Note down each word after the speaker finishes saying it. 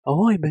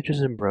Ahoy,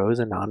 bitches and bros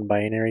and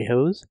non-binary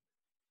hoes.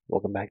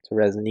 Welcome back to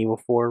Resident Evil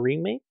 4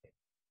 Remake.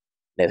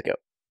 Let's go.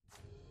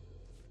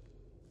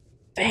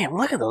 Damn,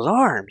 look at those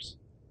arms.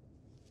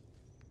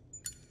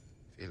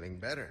 Feeling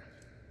better?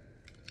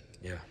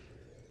 Yeah,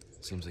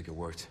 seems like it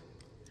worked.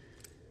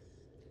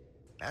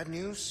 Bad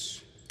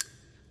news?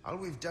 All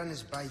we've done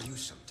is buy you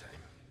some time.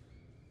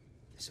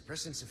 The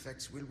suppressant's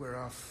effects will wear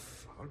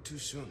off all too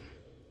soon.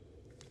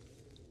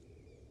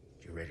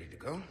 You ready to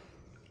go?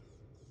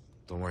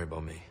 Don't worry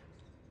about me.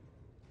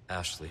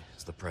 Ashley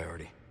is the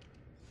priority.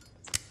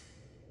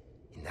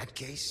 In that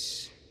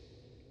case,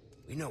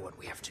 we know what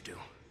we have to do.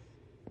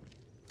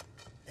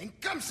 Then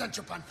come,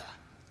 Sancho Panza!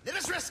 Let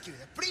us rescue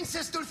the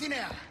Princess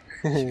Dulcinea!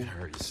 You can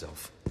hurt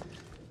yourself.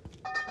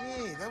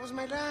 Hey, that was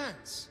my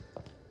lance.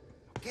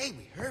 Okay,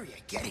 we hurry,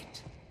 I get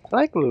it. I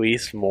like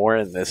Luis more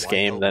in this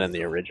game than in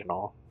the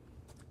original.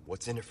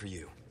 What's in it for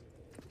you?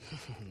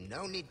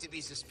 No need to be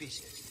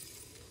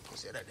suspicious. I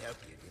said I'd help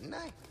you, didn't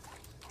I?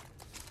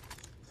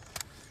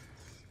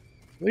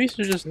 Luis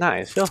is just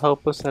nice. He'll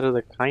help us out of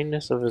the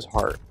kindness of his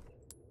heart.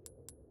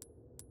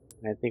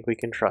 And I think we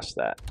can trust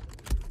that.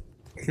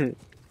 And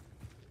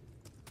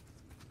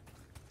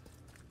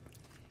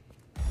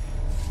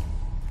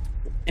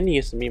he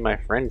used to meet my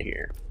friend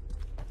here.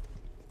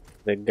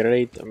 The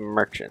Great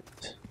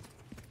Merchant.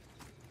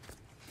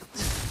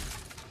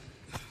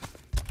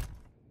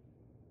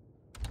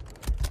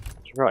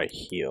 Should probably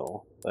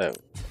heal, but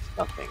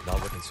nothing.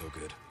 Not looking so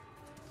good.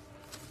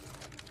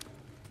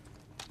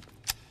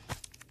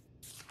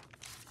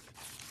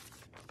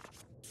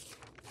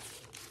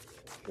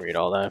 Read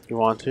all that if you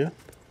want to.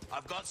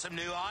 I've got some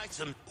new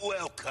items.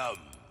 Welcome.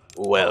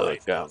 Welcome.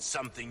 I've got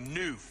something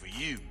new for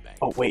you, mate.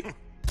 Oh wait. Let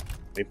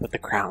me put the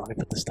crown. Let me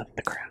put the stuff in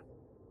the crown.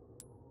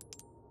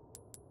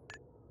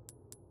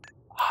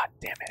 Ah,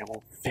 damn it! It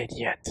won't fit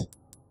yet.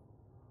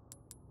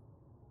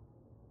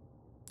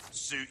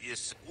 Suit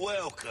yourself.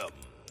 Welcome.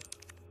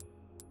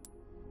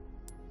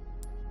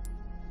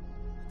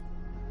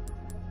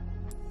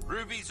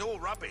 Ruby's all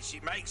rubbish.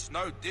 It makes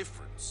no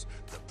difference.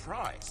 The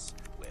price,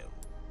 well,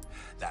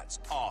 that's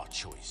our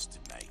choice to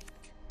make.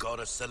 Got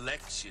a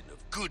selection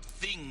of good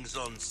things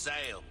on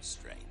sale,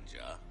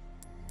 stranger.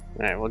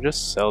 Alright, we'll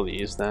just sell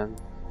these then.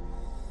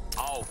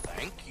 Oh,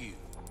 thank you.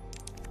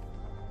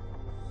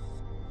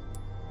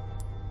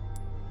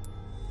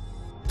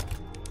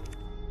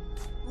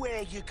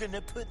 Where you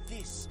gonna put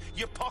this?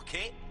 Your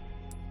pocket?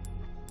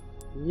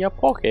 Your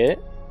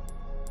pocket.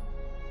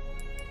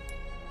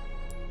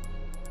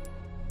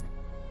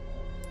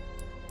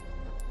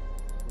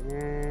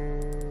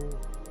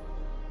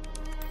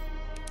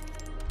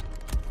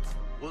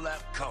 Will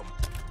that come?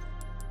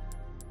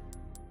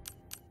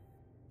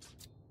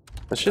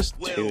 Let's just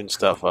tune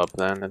stuff up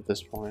then at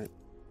this point.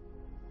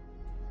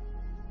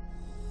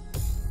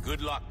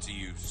 Good luck to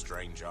you,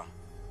 stranger.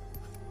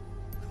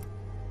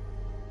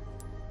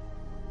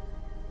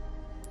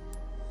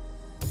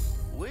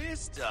 We're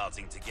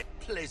starting to get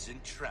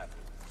pleasant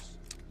travels.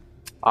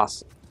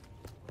 Awesome.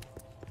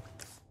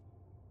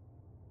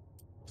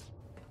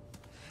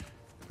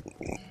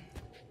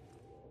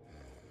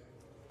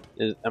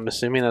 I'm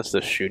assuming that's the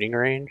shooting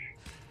range.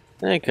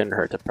 It couldn't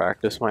hurt to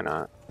practice, why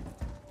not?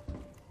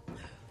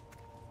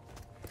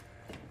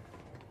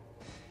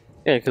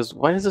 Yeah, because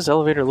why does this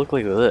elevator look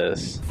like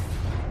this?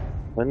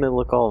 Wouldn't it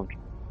look all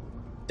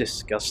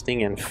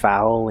disgusting and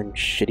foul and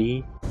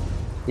shitty?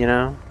 You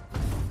know?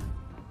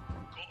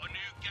 Got a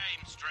new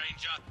game,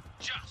 stranger,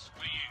 just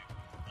for you.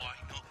 Why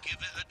not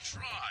give it a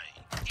try?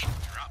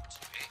 Interrupt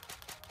it.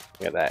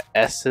 Look at that.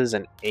 S's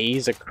and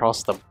A's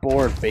across the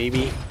board,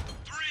 baby.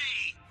 3,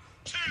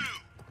 2,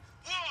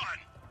 1,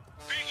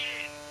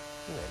 begin.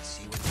 Let's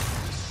see what you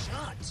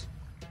shot.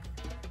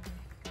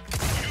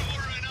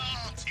 You're an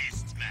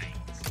artist, mate.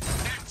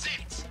 That's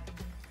it.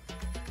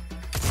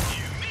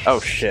 You missed. Oh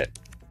shit.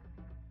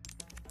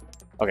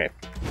 Okay.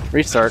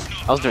 Restart.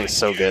 I was doing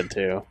so good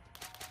too.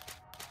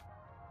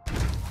 3,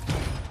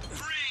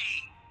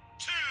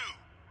 2,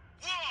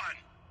 1,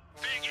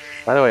 begin.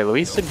 By the way,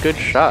 Luis a good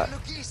shot.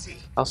 Look easy.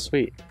 How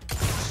sweet.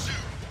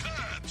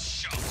 Superb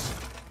shot.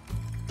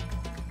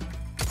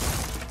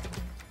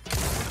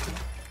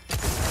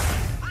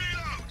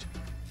 Reload.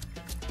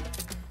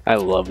 I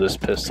love this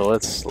pistol.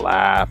 It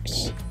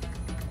slaps.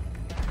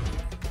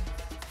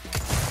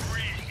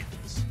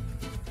 Brilliant.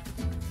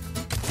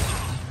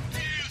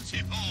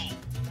 Oh, beautiful.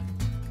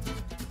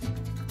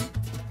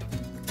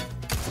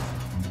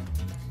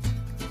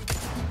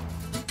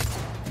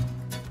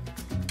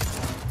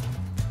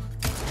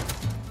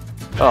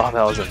 Oh,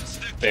 that was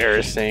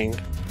embarrassing.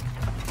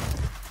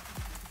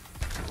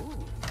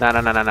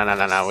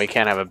 No. We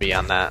can't have a B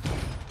on that. 3,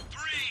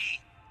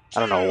 I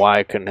don't know why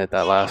I couldn't hit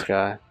that last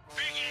guy.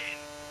 begin.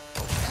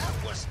 That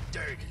was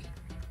dirty.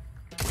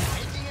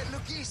 Making it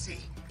look easy.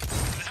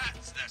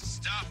 That's the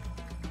stuff.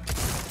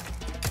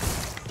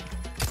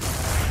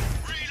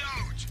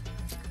 Reload.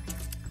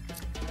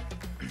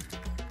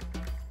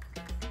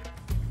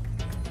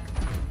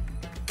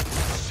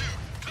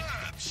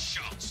 Superb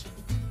shot.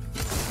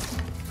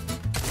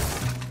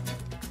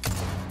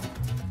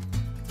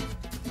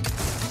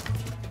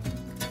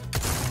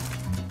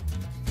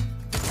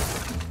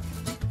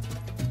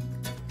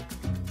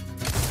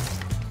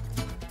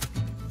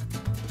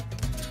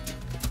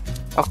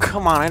 Oh,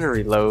 come on, I had to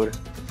reload.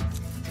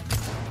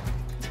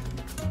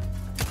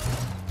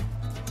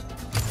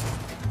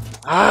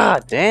 Ah,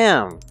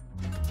 damn.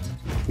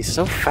 He's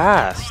so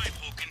fast.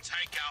 Rifle can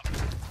take out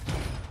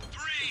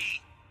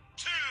 3,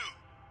 2,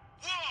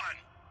 1.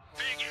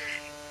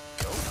 Begin.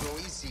 Don't go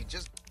easy,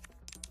 just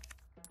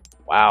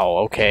Wow,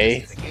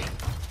 okay. the game.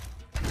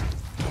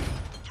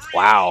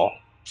 Wow.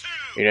 2,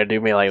 You're gonna do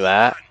me like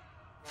that?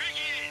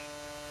 begin.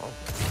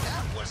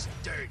 That was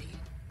dirty.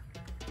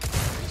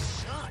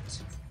 Nice shot.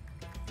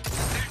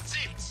 That's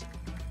it.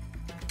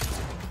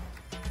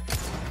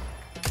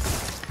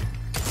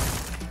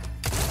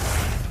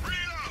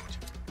 Reload.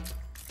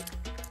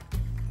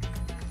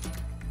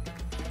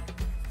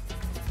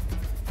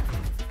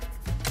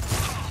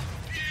 Oh,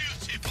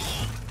 beautiful.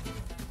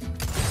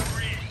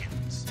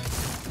 Brilliant.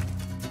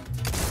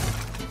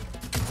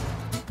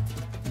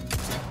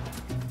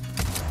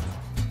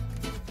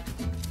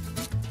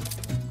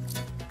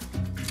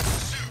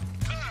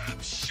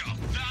 Superb shot.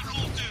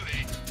 That'll do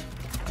it.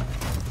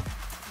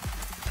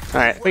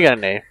 Alright, we got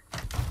an A.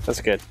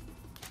 That's good.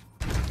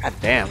 God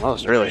damn, I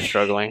was really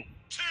struggling.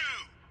 2,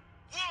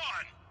 1.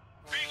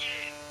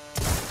 Begin.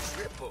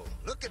 Triple.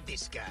 Look at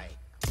this guy.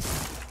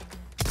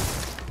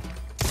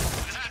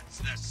 That's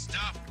the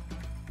stuff.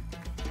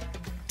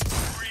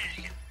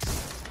 Brilliant.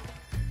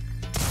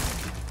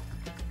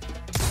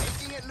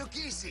 Making it look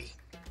easy.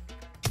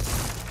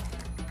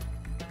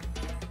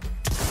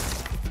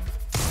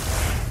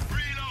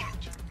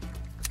 Reload.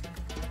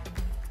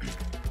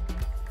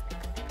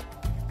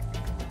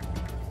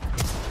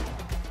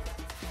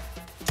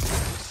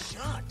 Nice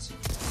shot.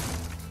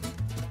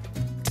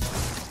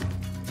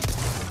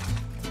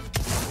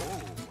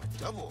 Oh, a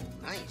double.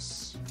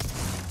 Nice.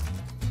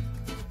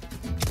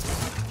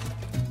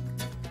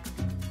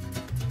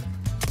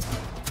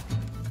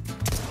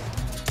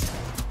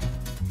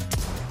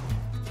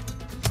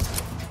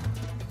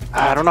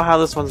 I don't know how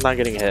this one's not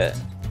getting hit.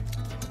 And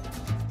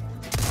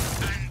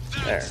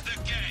that's the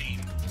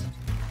game.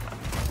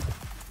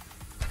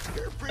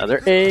 You're pretty Another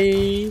good.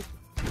 A.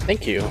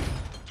 Thank you. 3,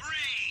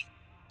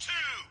 2,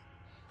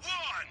 1.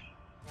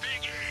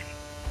 Begin.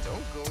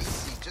 Don't go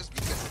easy just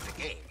because of the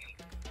game.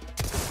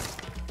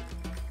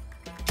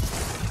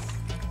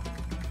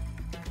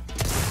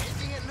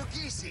 Making it look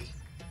easy.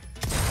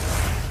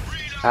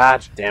 Reload. Ah,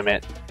 damn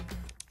it.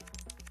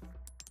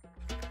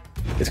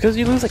 It's because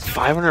you lose like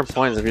 500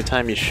 points every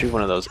time you shoot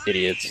one of those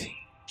idiots. 2,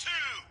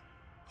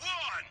 1.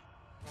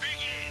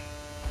 Begin.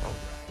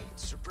 Alright,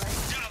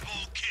 surprise.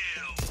 Double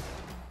kill.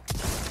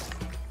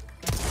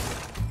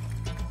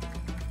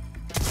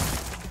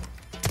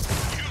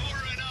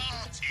 You're an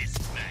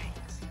artist, mate.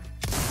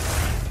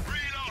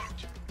 Reload.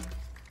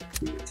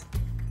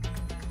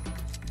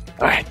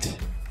 Alright.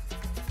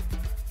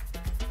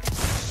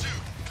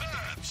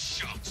 Superb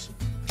shot.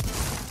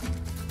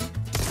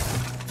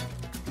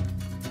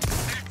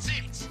 That's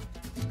it.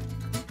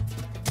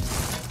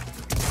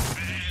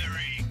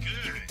 Very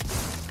good.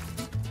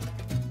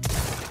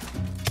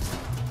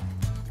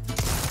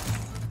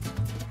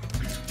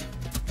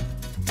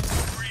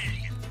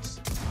 Brilliant.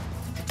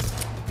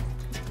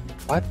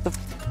 What the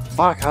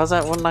fuck? How's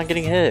that one not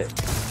getting hit?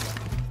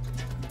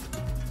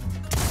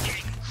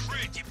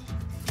 Incredible.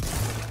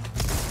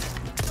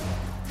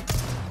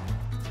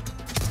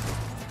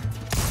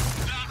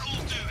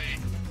 That'll do it.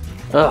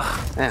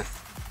 Ugh, man.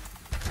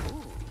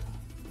 Ooh,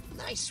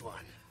 nice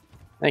one.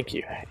 Thank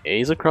you.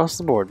 A's across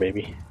the board,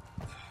 baby.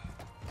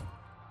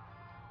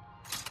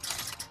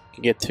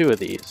 Can get 2 of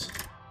these.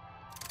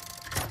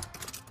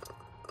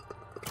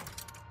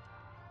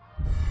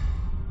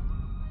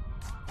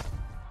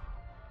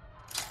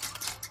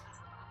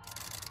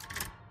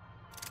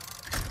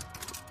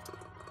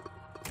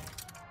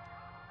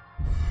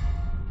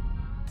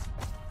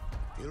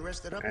 Feel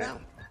rested up now?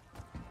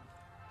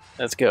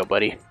 Let's go,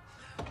 buddy.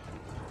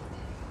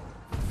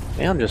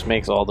 Leon just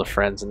makes all the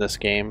friends in this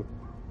game.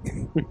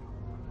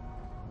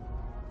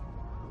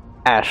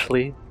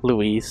 Ashley,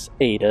 Luis,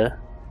 Ada,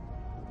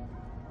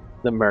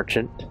 the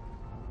merchant,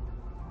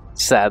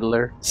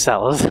 Sadler,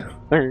 Salazar.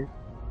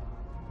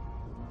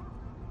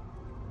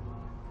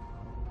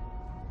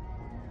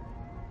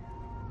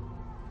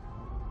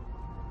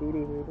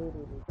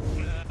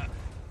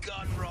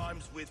 Gun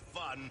rhymes with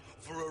fun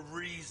for a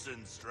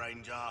reason,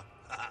 stranger.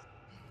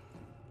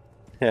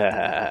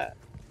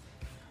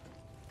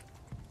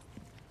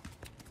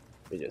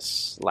 We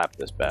just slap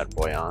this bad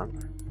boy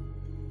on.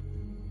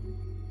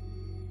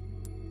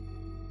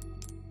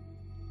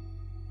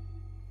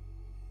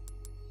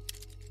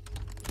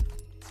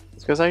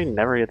 It's because I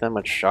never get that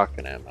much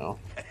shotgun ammo.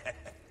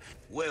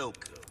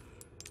 Welcome.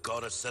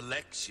 Got a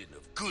selection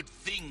of good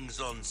things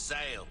on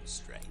sale,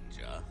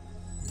 stranger.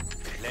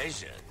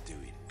 Pleasure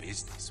doing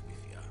business with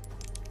you.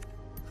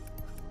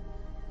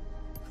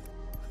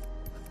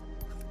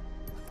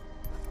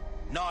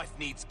 Knife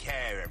needs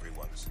care every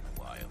once in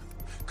a while.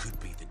 Could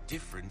be the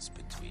difference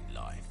between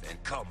life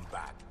and come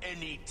back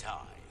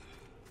anytime.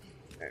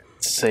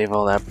 Save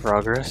all that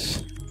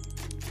progress.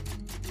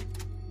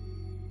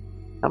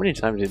 How many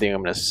times do you think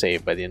I'm gonna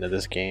save by the end of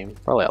this game?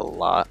 Probably a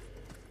lot.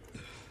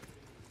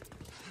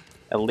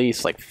 At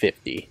least like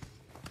 50.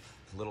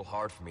 A little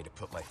hard for me to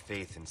put my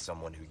faith in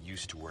someone who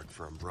used to work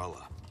for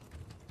Umbrella.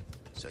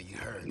 So you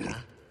heard, huh?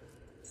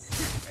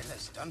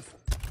 Bella's done for.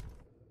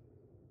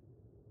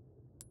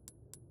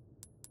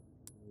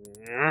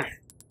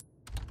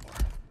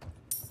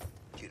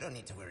 You don't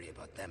need to worry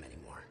about them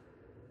anymore.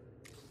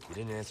 You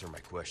didn't answer my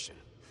question.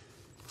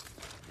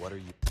 What are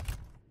you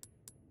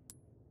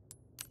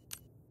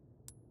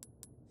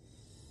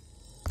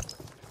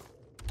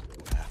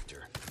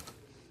after?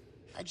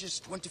 I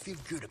just want to feel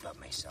good about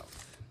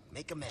myself.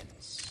 Make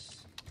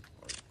amends.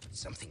 Or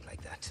something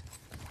like that.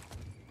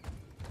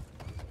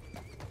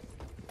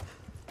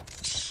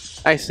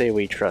 I say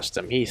we trust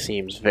him. He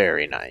seems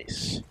very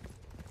nice.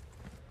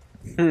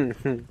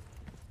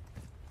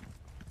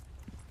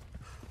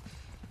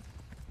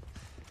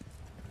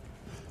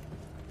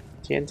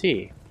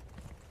 TNT.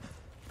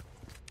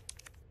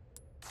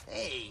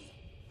 Hey,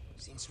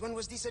 since when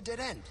was this a dead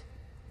end?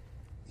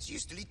 This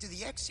used to lead to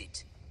the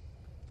exit.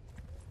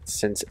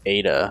 Since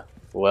Ada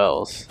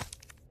Wells.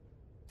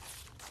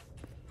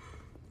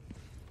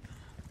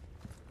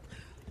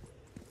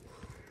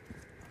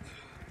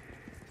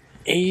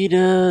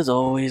 Ada's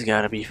always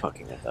gotta be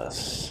fucking with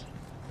us.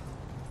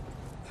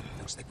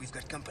 Looks like we've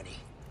got company.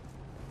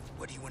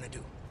 What do you want to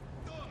do?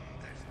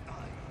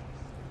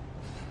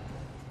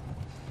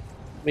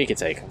 We could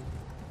take him.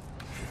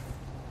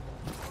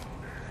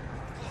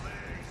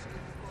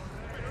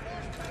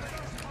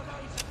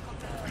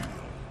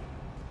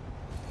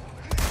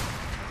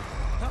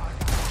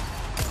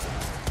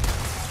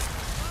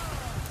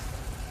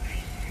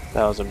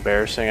 That was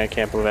embarrassing. I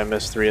can't believe I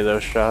missed 3 of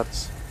those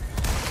shots.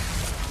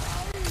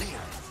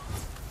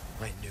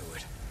 I knew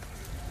it.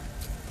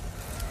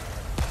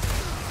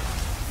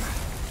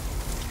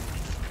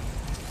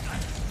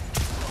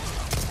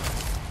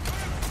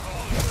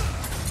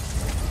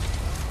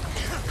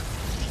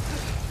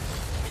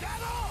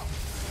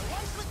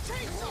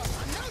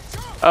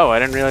 Oh, I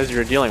didn't realize you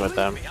were dealing with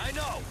them. I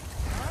know.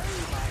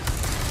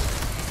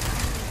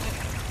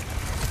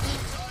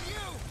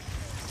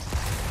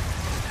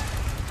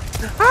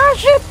 Ah,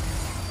 shit!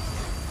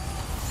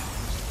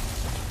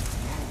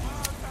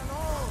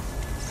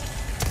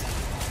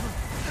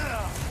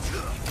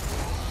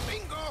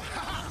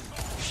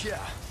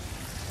 Yeah.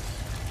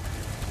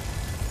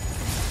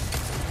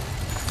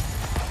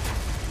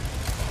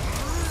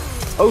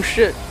 Oh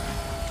shit!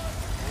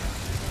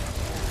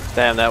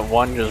 Damn, that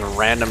one just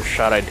random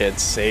shot I did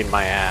saved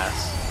my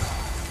ass.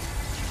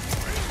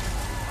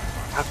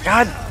 Oh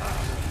god!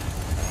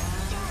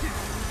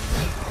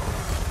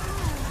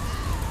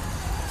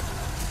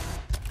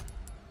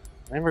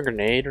 Do I have a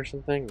grenade or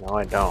something? No,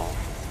 I don't.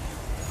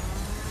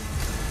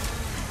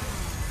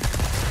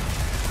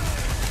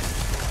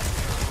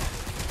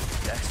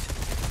 Next.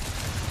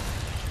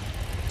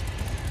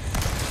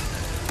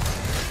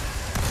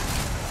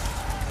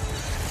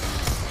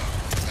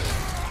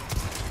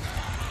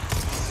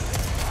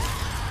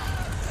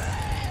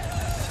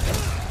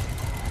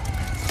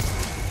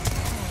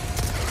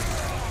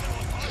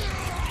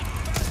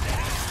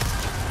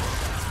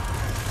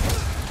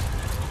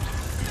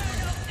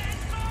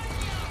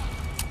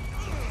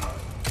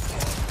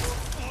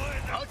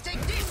 I'll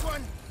take this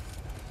one.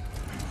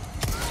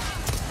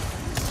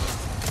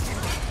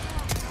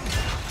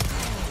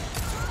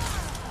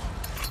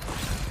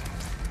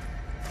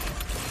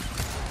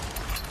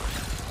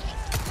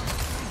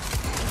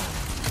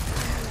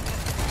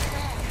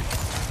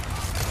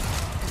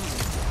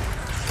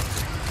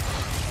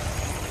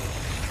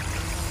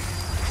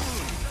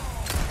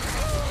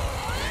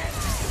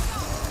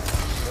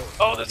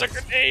 Oh, there's a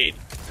grenade!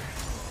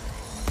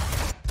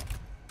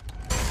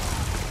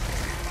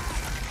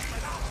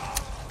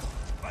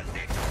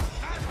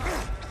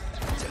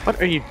 What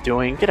are you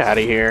doing? Get out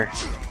of here.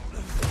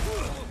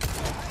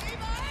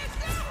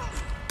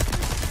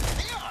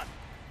 Hang on.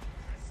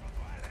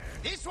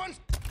 This one's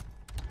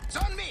it's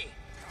on me.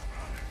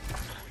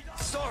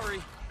 Sorry.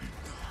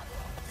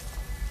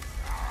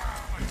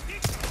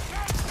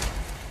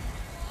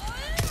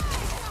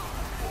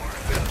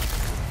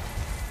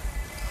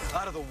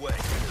 Out of the way.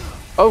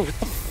 Oh, what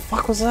the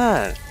fuck was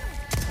that?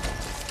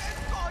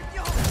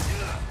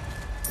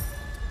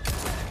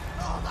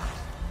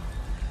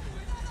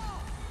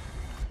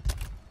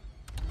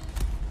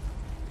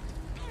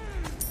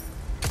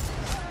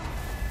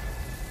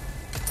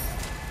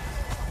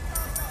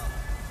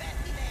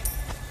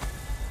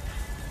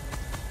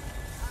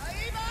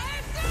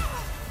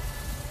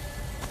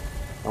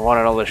 I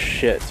wanted all this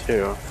shit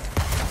too.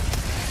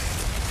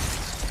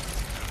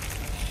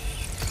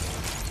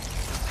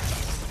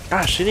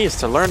 Gosh, she needs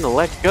to learn to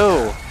let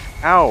go.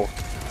 Ow.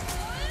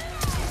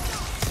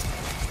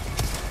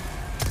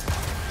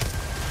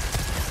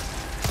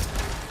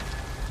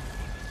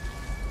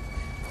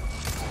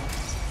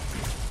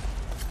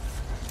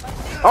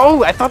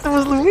 Oh, I thought that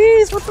was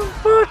Louise. What the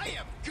fuck? I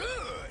am good.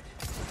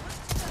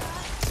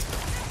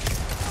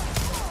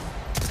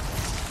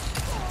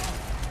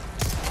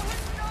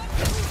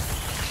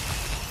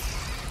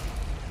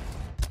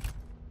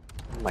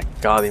 Oh my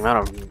god, the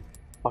amount of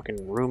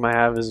fucking room I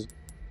have is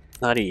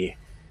nutty.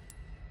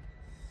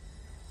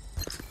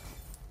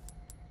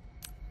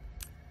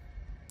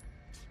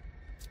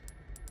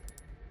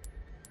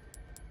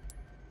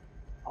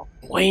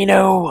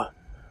 Wayno!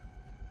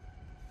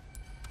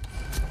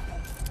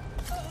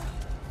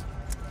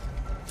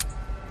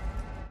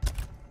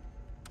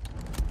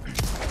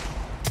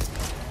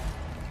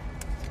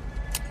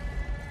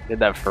 Did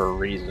that for a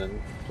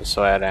reason, just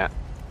so I had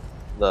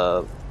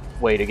the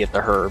way to get the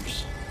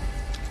herbs.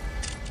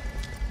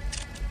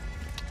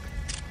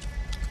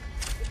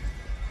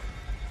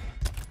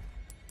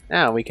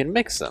 Now we can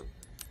mix them.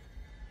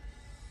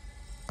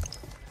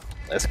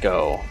 Let's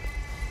go.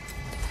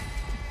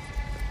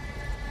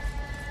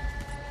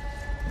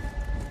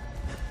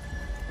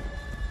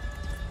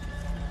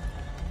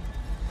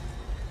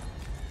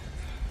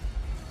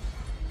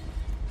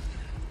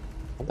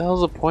 What the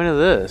hell's the point of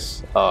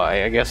this? Oh,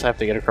 I guess I have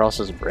to get across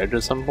this bridge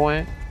at some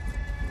point.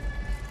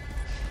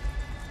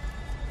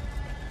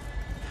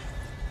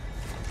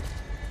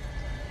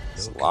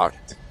 It's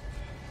locked.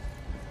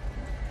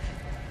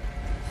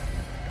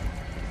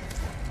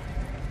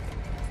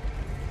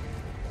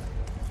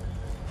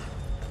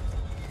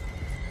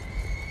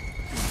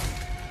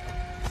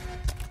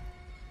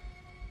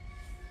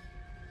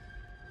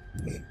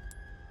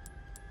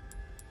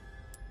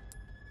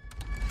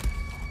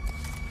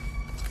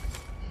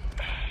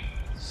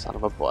 Son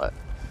of a butt.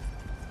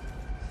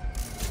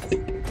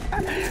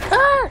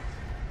 Ah!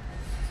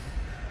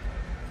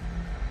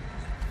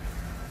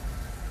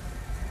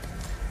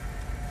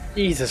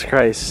 Jesus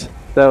Christ,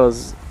 that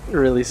was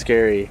really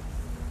scary.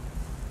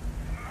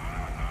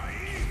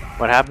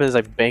 What happened is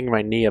I banged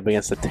my knee up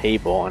against the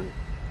table and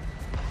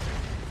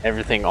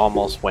everything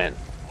almost went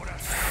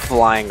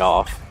flying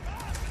off.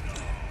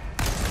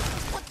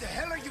 What the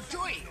hell are you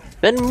doing?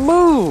 Then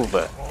move!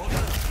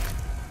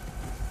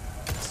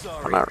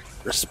 Sorry. I'm not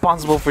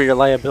responsible for your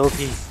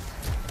liability.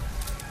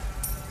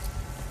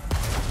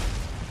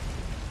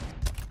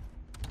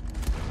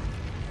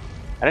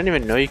 I didn't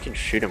even know you can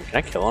shoot him. Can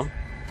I kill him?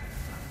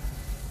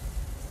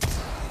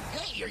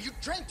 Hey, are you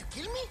trying to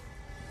kill me?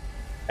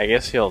 I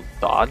guess he'll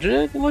dodge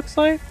it, it looks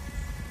like.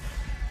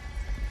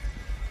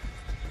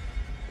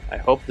 I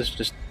hope this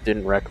just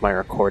didn't wreck my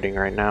recording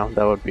right now.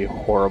 That would be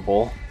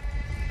horrible.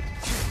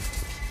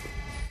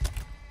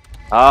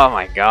 Oh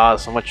my god,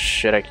 so much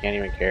shit I can't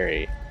even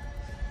carry.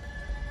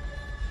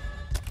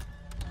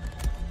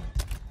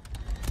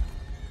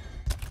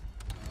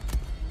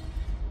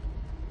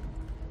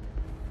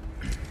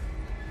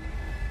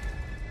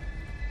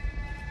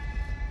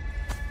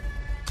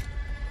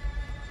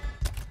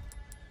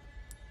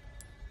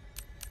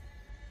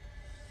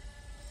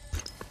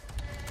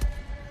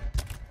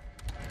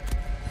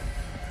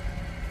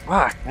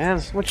 Fuck, man,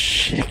 so much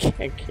shit I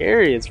can't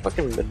carry. It's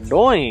fucking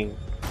annoying.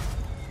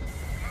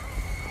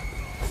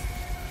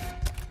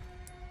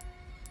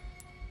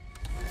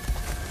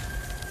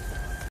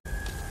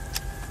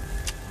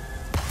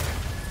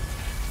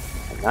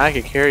 And now I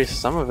could carry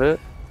some of it.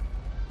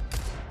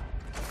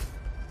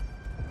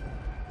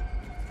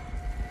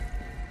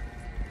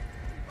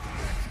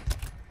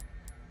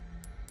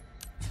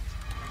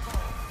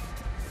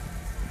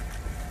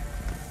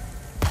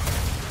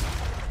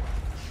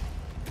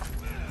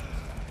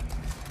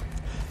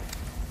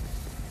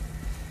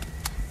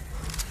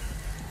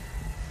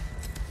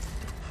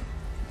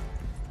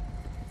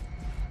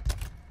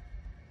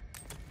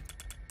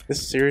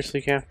 This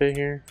seriously can't fit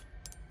here?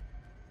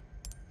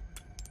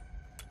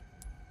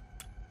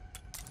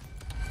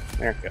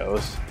 There it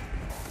goes.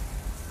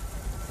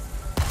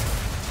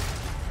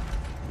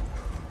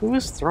 Who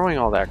is throwing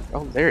all that?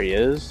 Oh, there he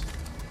is.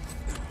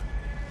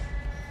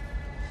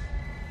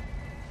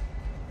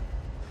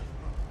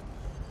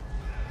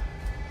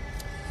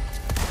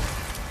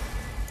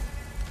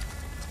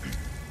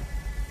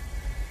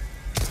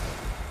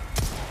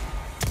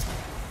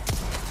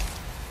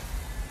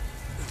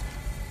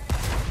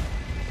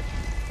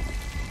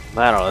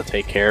 That ought to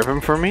take care of him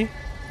for me.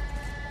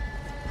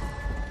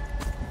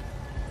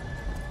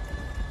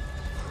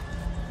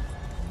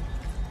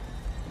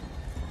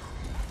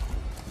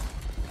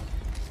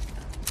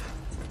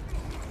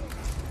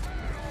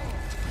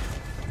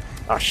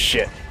 Oh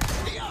shit.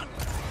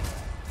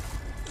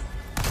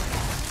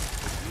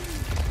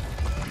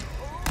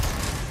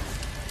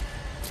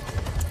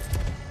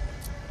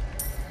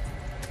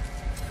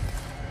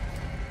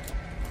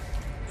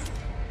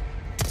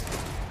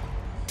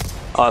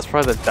 Oh, that's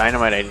probably the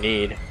dynamite I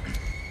need.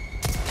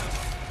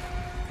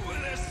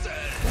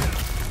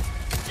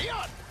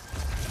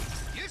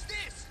 Use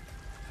this.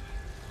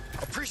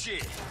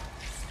 Appreciate it.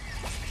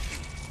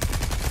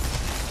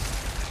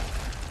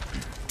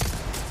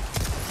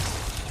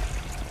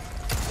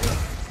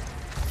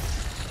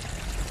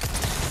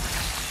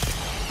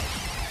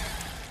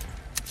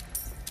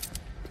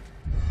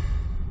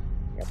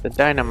 Got the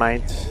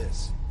dynamite. Dynamite,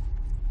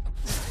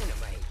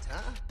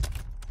 huh?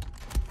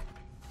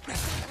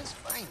 That's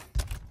fine.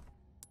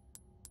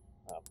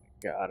 Oh my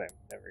god, I'm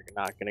never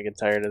not gonna get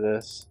tired of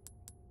this.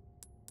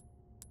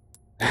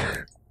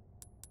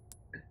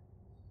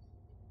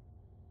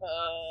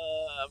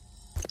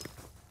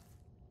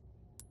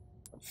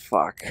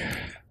 Fuck.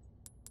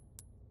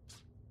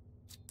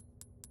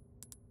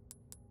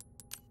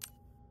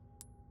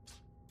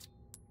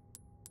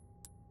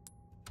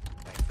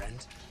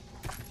 friend?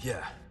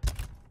 Yeah.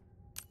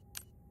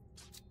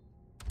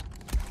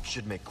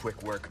 Should make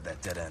quick work of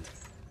that dead end.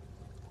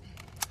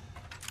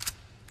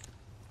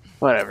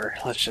 Whatever.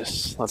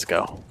 Let's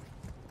go.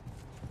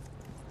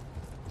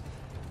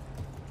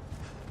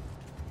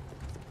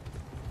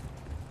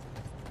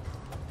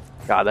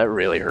 God, that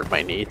really hurt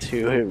my knee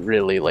too. It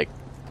really like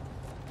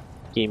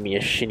gave me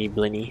a shinny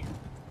blinny.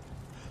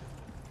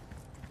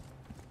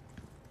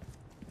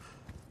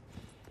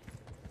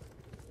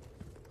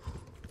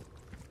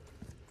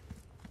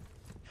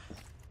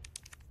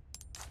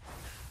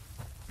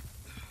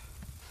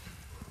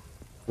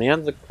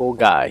 Leon's a cool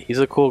guy. He's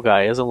a cool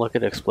guy. He doesn't look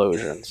at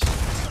explosions.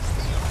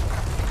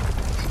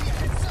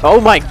 Oh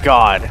my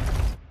god!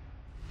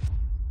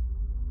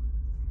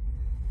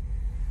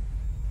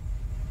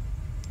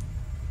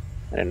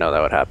 I didn't know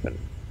that would happen.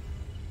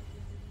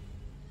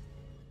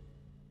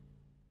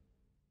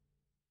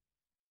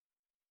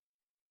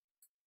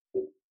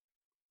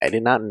 I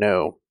did not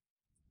know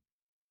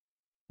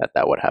that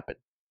that would happen.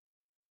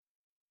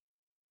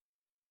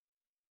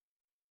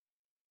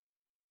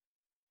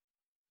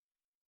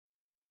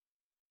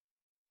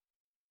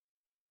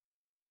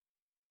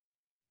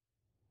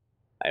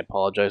 I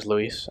apologize,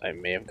 Luis. I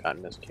may have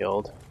gotten us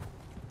killed,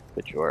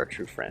 but you are a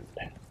true friend.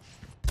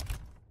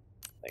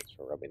 Thanks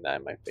for rubbing that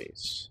in my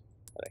face,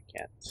 but I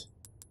can't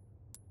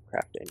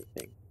craft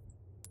anything.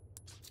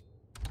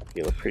 I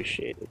feel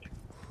appreciated.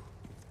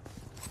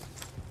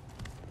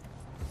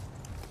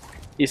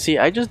 You see,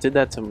 I just did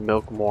that to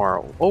milk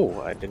more. Oh,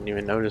 I didn't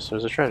even notice there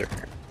was a treasure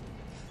here.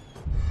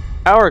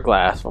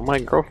 Hourglass, what my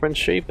girlfriend's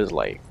shape is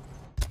like.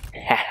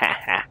 Ha ha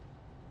ha.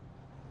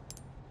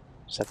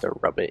 Just have to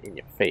rub it in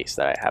your face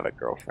that I have a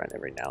girlfriend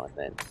every now and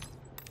then.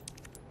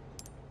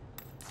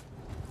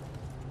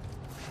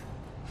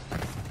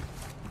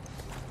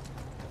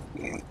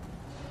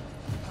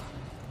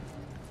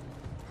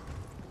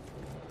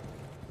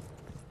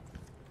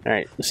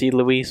 Alright, see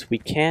Luis, we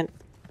can't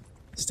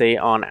stay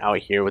on out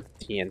here with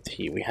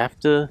TNT. We have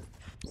to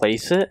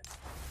place it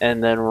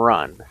and then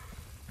run.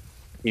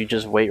 You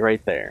just wait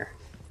right there.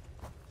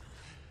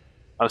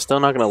 I'm still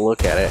not gonna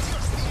look at it.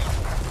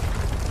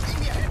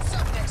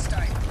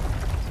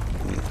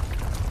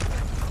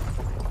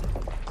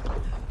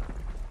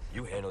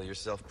 You handle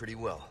yourself pretty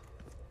well.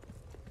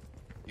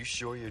 You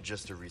sure you're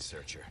just a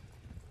researcher?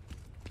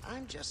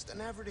 I'm just an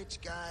average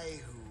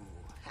guy who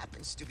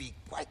happens to be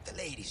quite the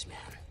ladies'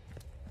 man.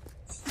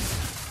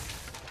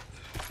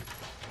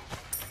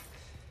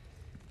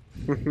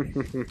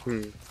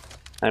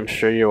 I'm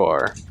sure you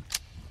are.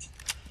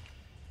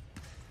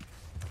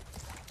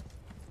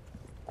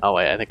 Oh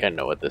wait, I think I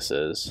know what this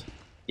is.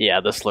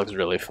 Yeah, this looks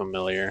really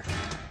familiar.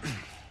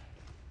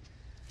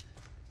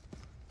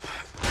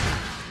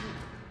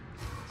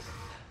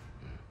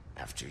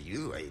 After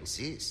you, I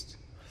insist.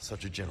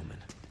 Such a gentleman.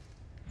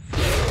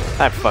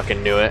 I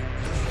fucking knew it.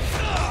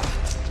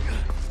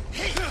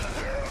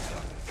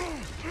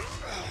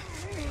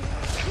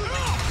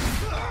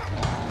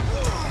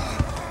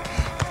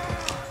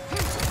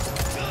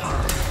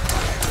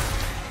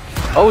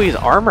 Oh, he's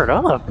armored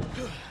up.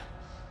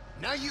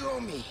 Now you owe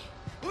me.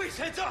 Please,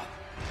 heads up!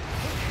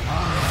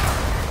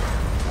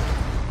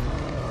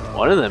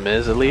 One of them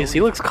is, at least. He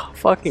looks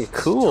fucking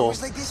cool.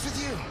 Always like this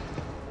with you.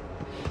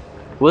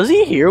 Was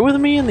he here with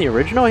me in the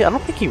original? I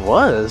don't think he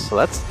was, so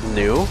that's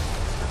new.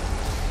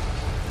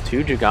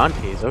 2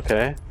 Gigantes,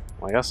 okay.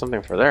 Well, I got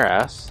something for their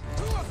ass.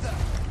 2 of them.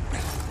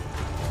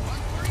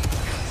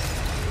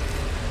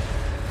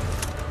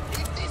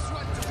 Give this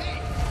one to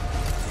me.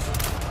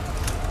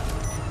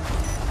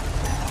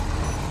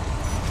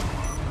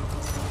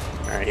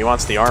 Alright, he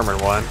wants the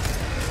armored one.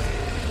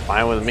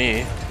 Fine with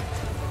me.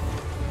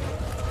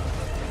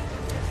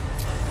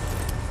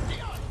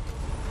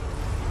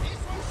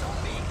 This one's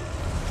on me.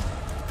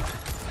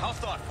 How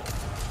thoughtful.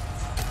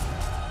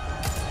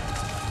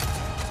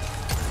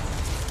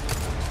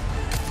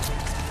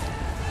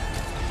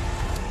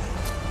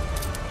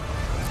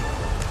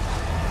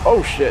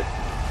 Oh shit.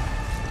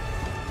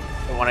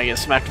 Don't want to get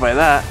smacked by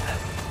that.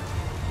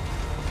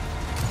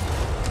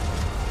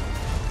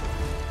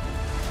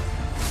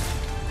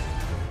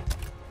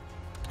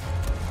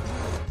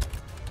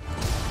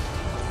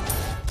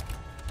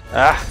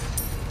 Ah.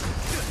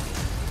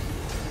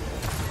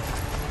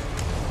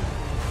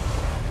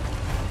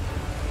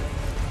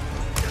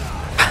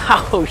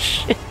 Oh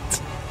shit.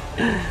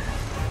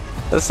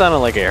 That sounded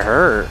like it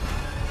hurt.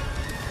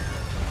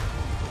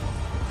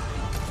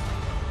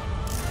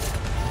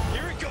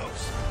 Here it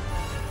goes.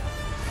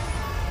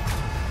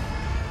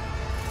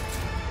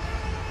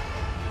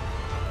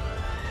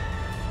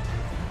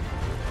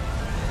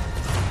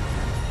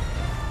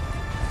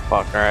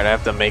 Fuck, alright, I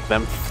have to make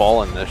them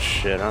fall in this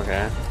shit,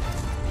 okay.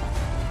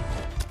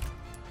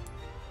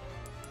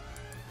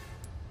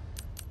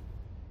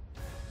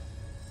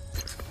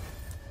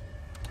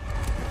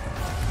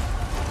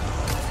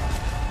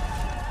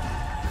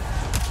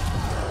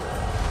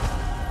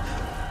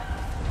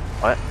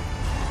 What?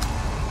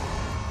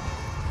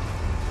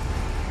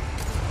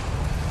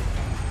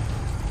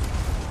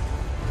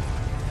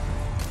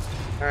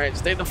 Alright,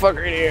 stay the fuck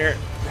right here.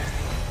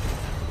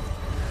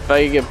 If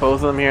I can get both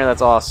of them here,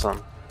 that's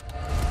awesome.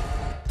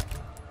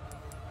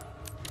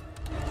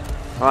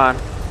 Come on.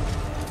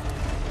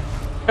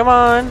 Come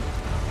on!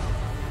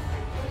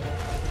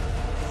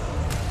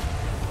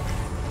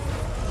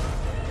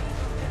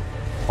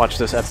 Watch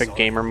this epic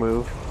gamer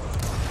move.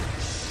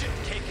 Shit,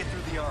 can't get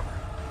through the armor.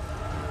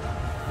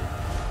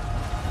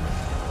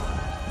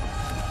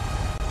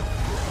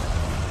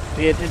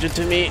 Pay attention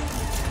to me.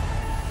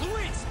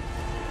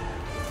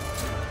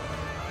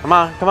 Come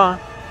on, come on.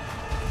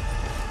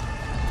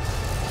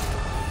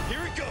 Here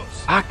it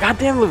goes. Ah,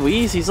 goddamn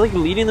Luis, he's like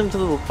leading them to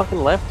the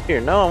fucking left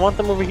here. No, I want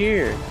them over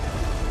here.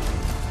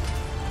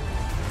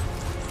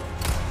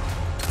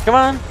 Come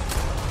on.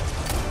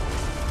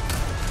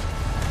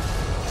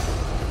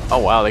 Oh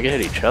wow, they can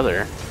hit each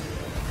other.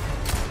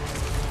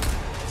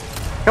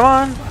 Come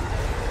on.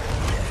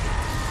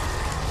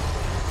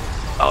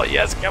 Oh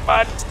yes, come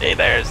on, stay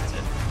there,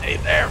 stay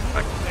there.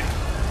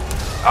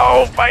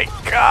 Oh my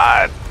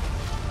god.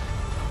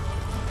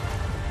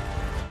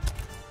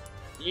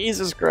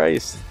 Jesus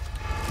Christ.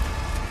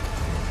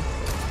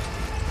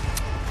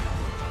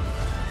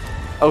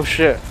 Oh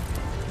shit.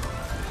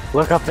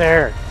 Look up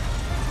there.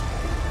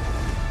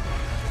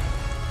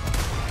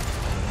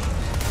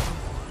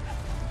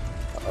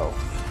 Uh-oh.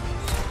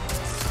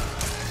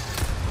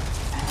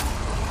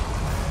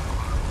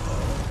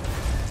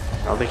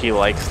 I don't think he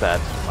likes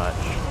that too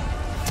much.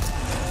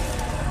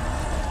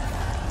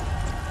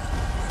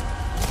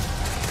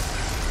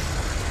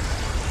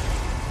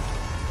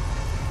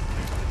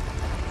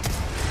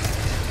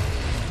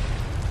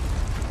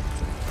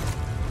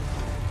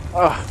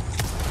 Ugh.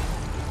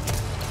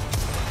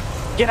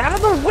 Get out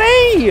of the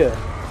way!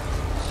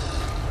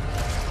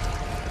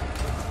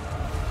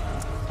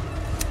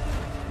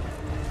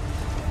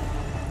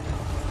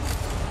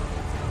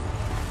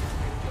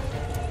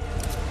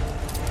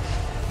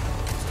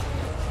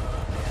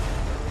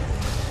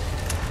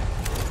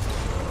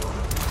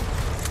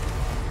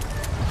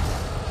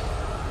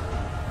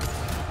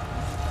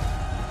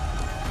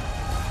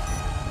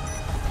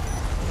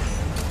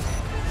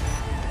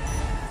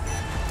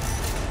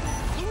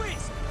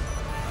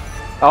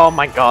 Oh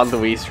my god,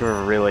 Luis,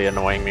 you're really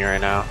annoying me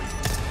right now.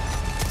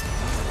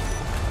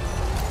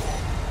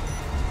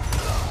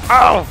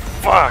 Oh,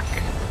 fuck!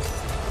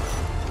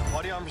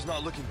 Body armor's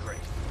not looking great.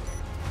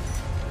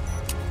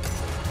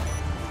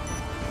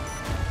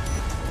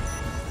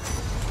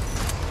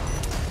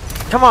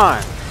 Come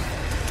on!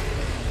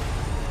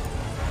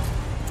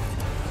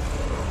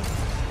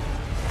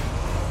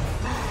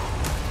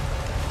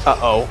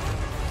 Uh-oh.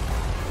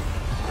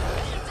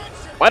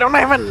 Why don't I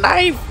have a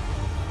knife?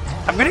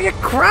 I'm gonna get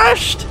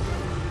crushed!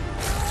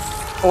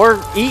 Or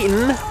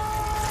eaten.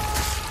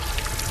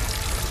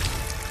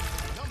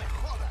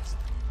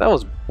 That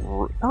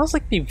was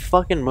like the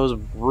fucking most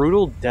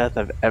brutal death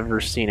I've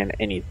ever seen in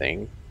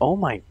anything. Oh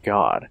my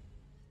god.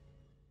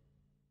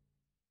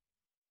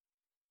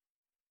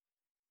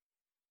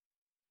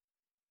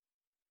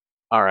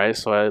 Alright,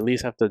 so I at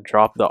least have to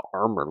drop the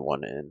armored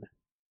one in.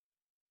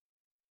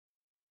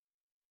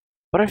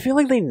 But I feel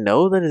like they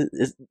know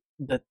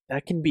that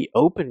that can be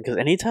open, because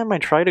anytime I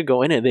try to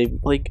go in it, they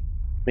like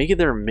make it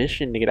their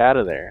mission to get out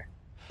of there.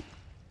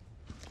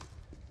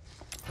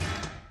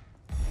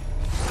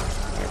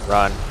 Right,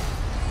 run.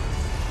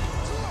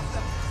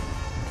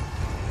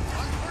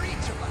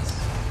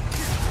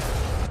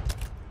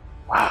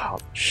 Wow,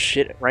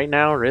 shit, right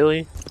now,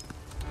 really?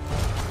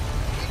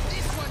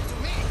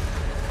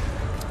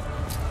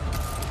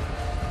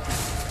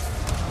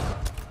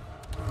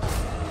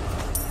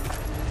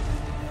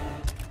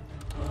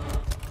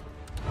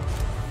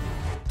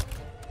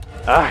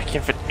 Ah, I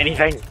can't fit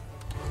anything.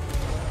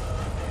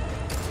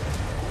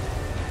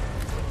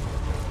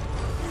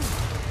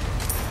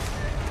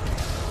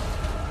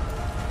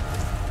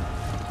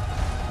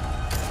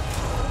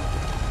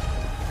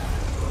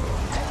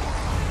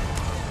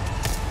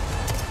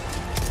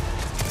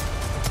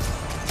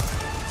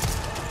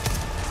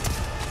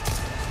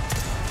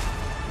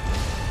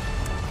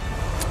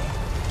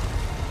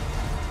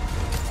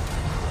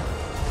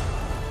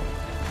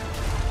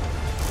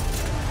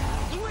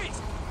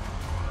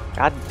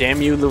 God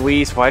damn you,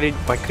 Luis. Why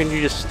couldn't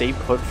you just stay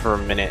put for a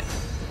minute?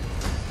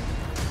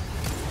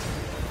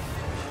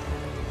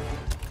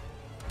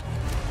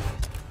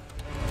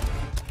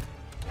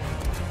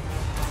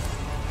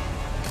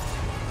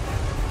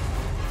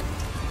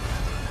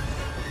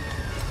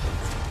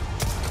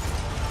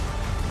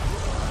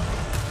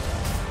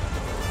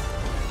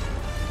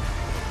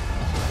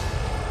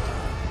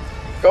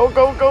 Go,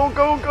 go, go,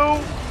 go,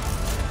 go!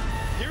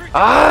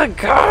 Ah,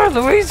 God,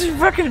 Luis, you're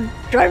fucking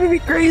driving me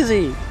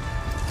crazy!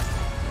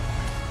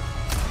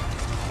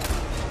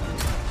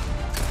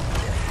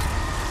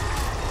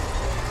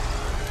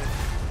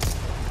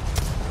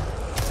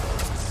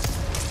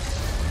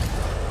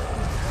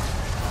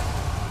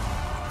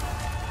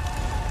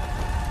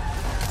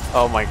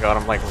 Oh my god,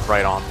 I'm like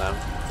right on them.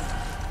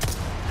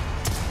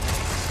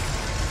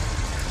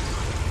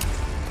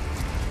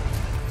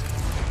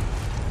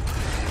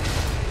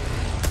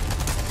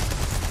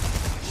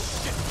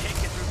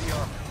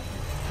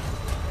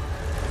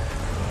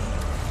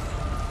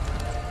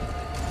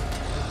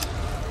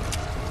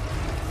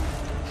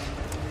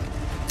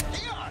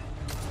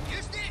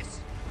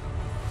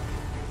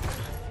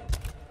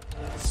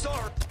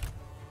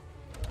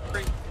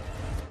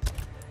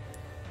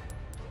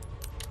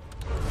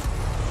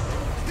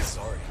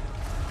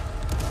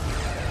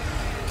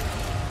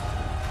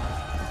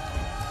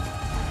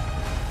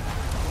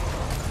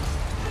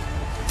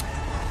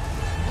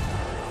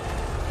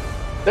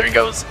 There he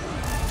goes.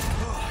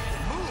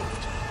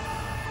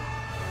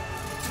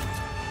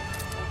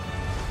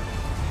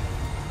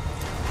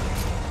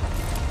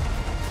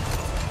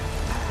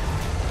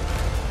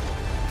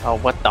 Oh,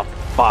 what the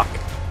fuck?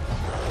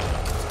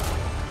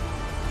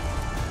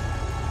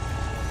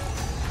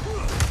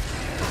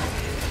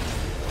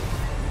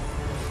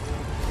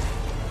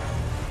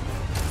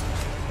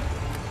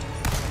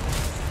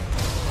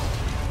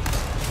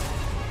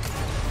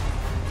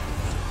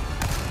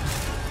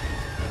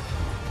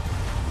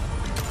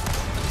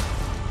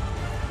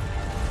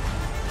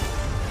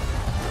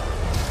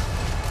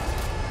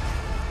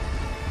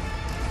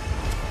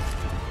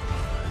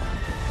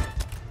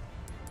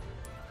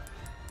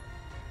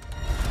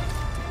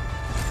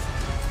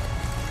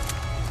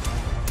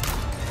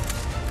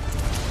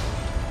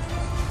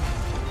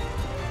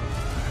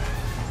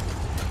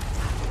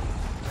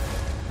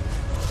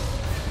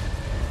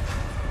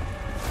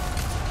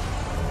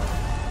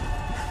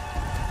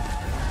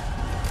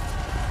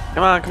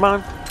 Come on, come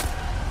on.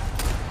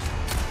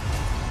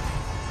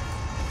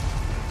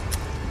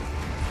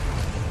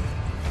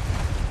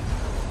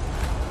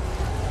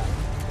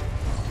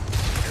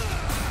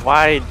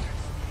 Why?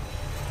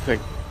 Like,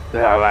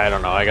 I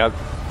don't know. I got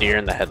deer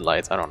in the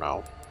headlights. I don't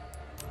know.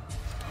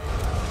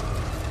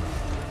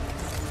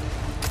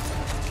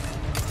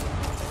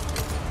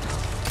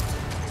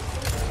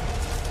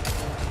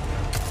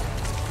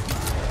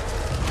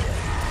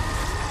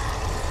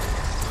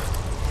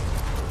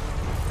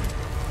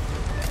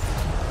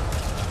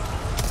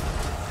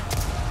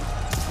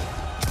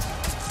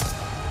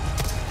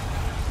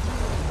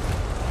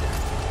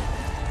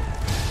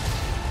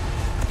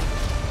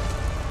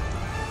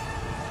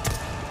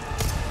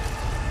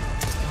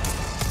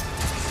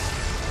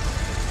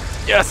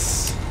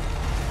 Yes!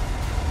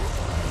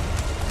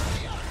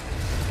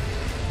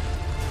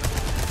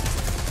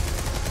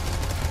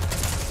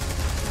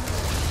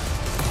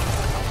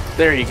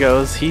 There he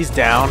goes. He's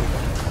down.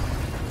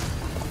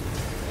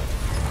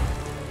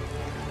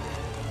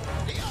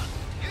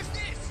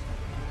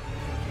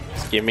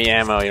 Just give me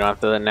ammo. You don't have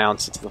to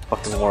announce it to the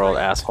fucking world,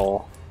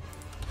 asshole.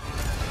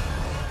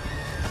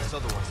 This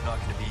other one's not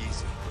gonna be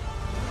easy.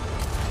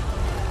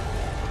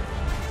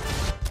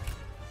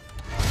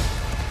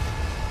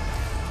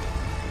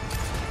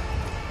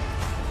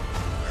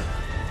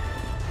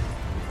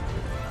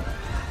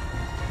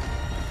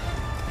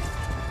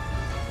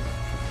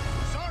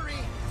 Sorry,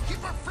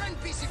 keep our friend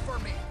busy for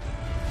me.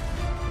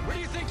 Where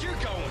do you think you're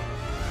going?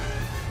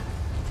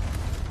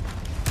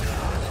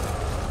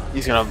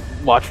 He's gonna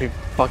watch me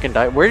fucking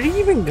die. Where did he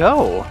even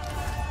go?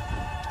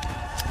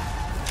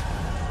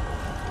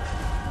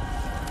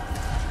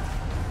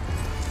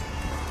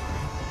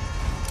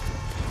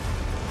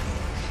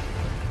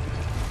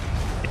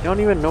 I don't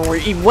even know where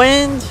he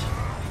went.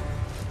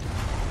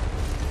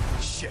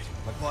 Shit,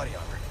 my body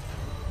armor.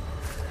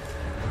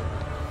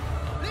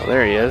 Oh,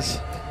 there he is.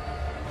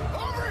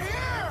 Over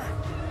here!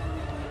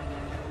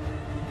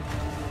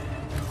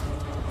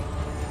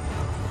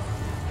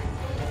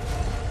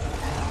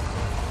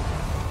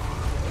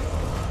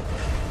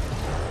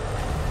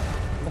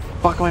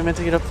 Fuck am I meant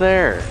to get up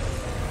there?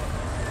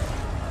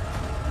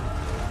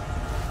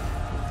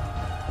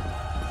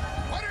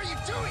 What are you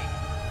doing?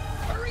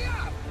 Hurry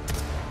up!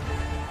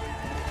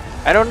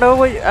 I don't know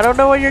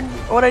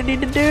what I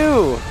need to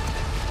do.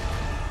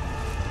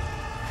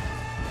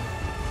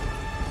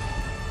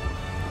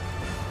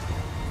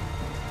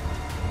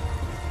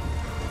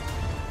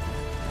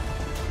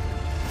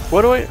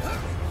 What do I?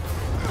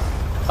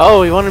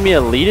 Oh, he wanted me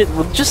to lead it?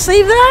 Well, just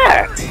say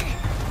that!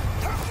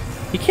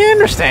 He can't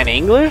understand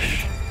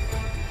English.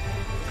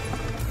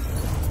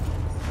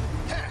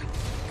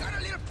 Got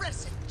a little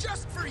present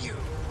just for you.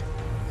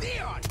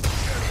 Leon!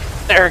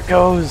 There it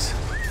goes.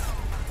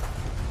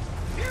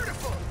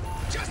 Beautiful!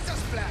 Just as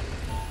planned.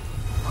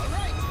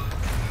 Alright.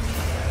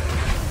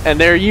 And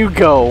there you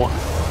go.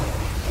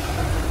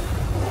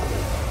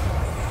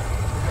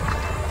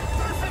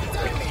 Perfect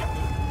timing.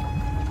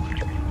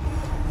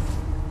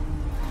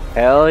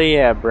 Hell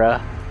yeah,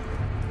 bruh.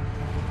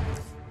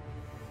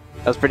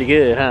 That was pretty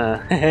good, huh?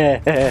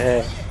 I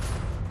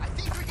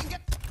think we can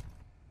get...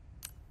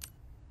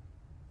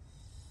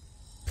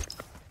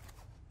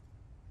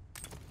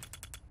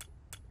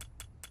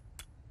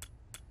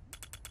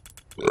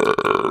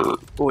 Ooh.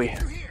 Through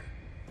here.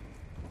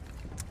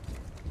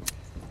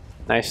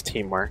 Nice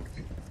teamwork.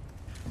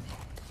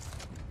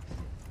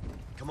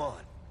 Come on.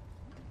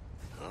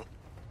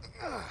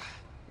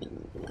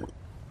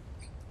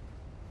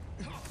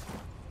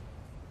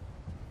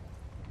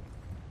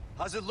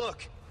 How's it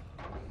look?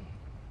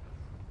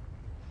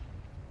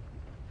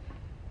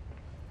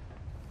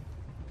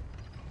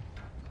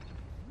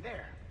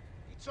 There.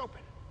 It's open.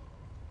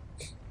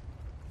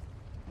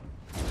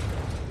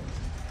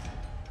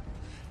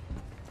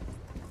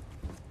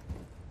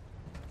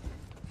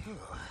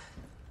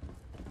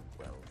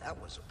 Well,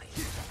 that was a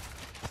pain.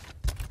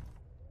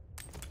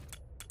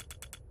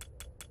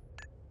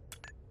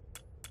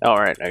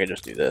 Alright, I can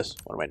just do this.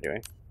 What am I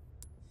doing?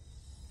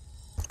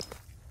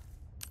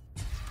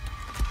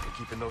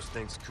 Keeping those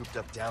things cooped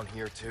up down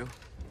here too?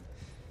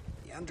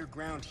 The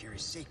underground here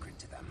is sacred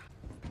to them.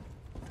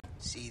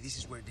 See, this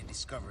is where they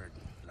discovered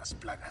Las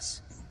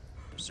Plagas,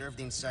 preserved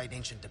inside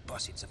ancient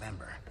deposits of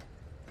amber.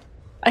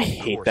 I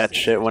hate that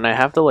shit when I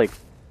have to like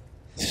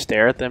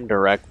stare at them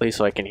directly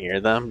so I can hear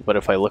them, but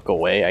if I look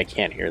away, I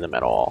can't hear them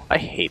at all. I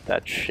hate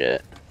that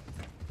shit.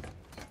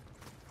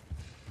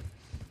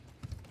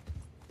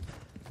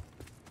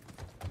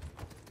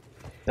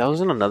 That was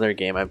in another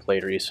game I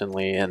played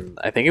recently, and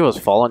I think it was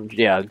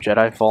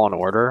Jedi Fallen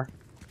Order.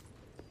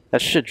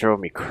 That shit drove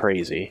me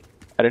crazy.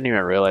 I didn't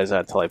even realize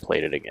that until I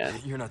played it again.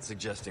 You're not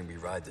suggesting we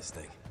ride this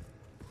thing.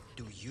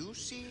 Do you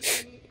see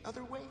any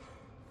other way?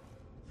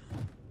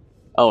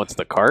 Oh, it's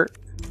the cart?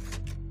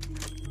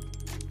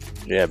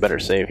 Yeah, better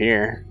save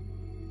here.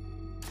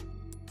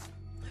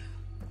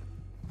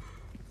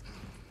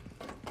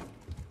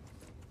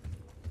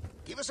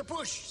 Give us a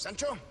push,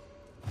 Sancho.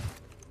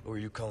 Who are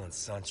you calling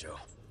Sancho?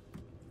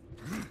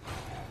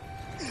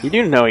 You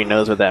do know he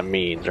knows what that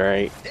means,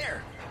 right?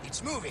 There,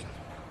 it's moving.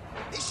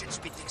 This should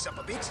speed things up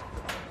a bit.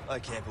 I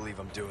can't believe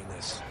I'm doing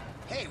this.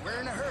 Hey, we're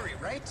in a hurry,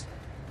 right?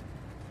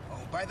 Oh,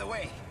 by the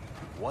way,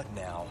 What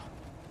now?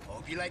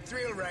 hope you like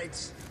thrill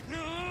rides.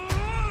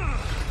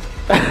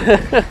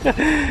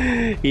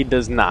 He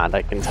does not,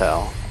 I can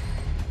tell.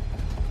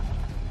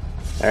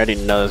 I already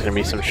know there's gonna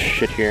be some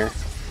shit here.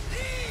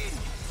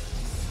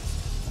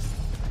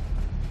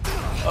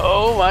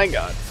 Oh my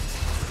god.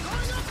 Going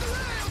off the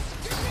rails!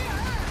 Give me a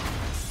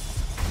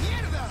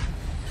hand! Mierda!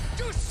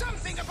 Do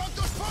something about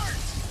those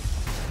parts!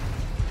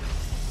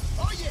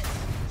 Oh yeah!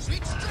 Switch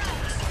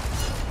tracks!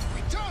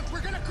 We don't,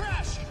 we're gonna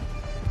crash!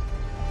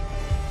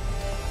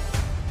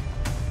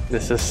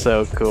 This is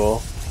so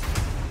cool.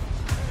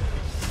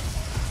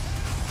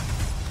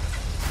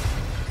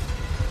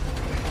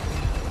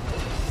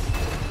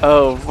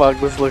 Oh fuck,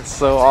 this looks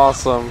so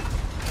awesome.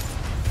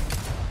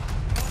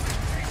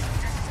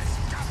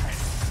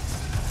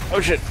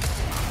 Oh shit.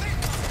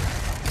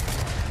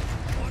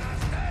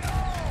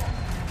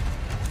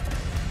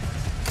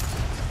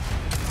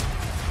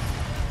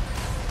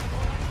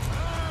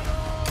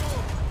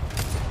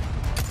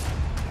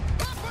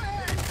 Up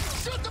ahead!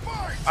 Shoot the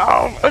board!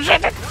 Oh, oh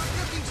shit. Not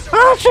looking so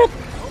Oh shit.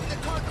 Hope the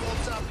cart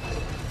holds up.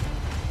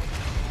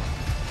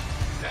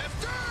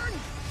 Left turn!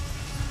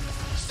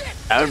 Shit!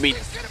 I would be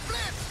It's gonna flip!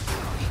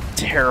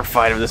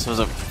 terrified if this was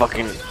a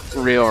fucking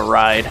real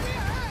ride.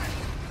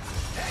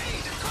 Hey,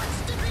 the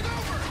cart's tipping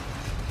over!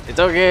 It's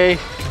okay.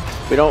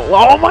 We don't.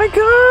 Oh my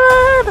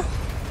god!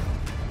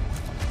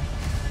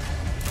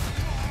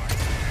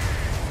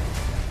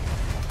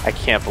 I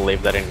can't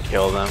believe that didn't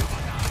kill them.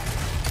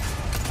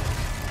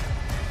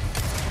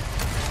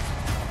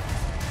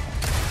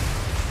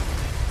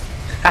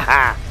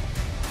 Haha!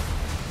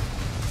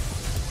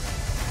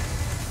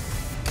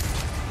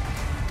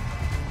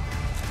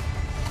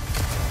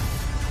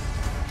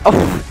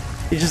 Oh!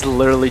 He just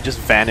literally just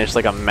vanished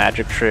like a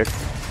magic trick.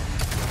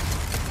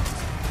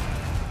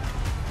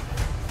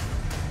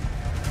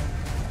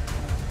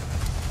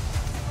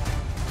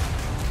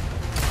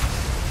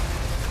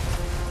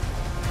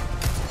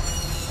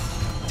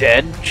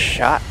 Dead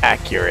shot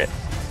accurate.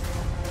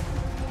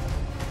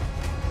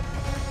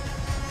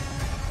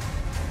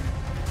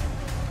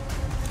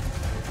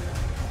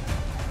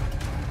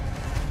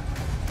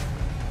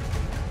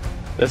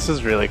 This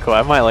is really cool.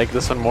 I might like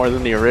this one more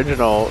than the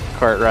original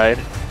cart ride.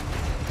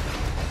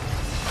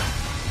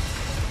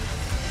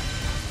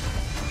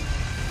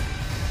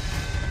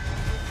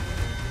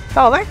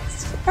 Oh, that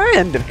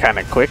ended kind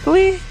of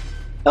quickly.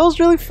 That was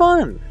really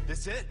fun.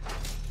 This it?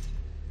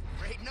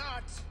 Afraid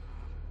not.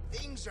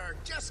 Things are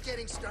just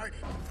getting started.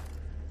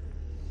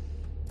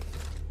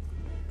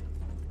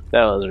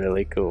 That was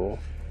really cool.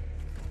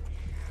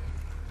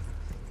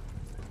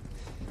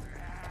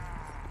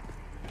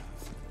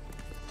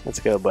 Let's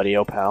go, buddy,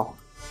 oh pal.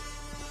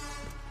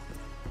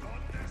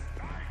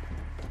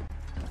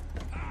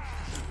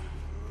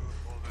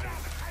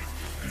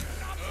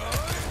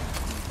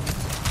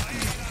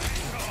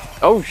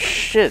 Oh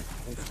shit!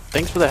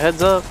 Thanks for the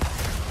heads up.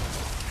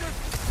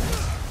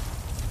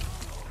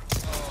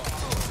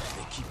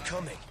 They keep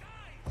coming.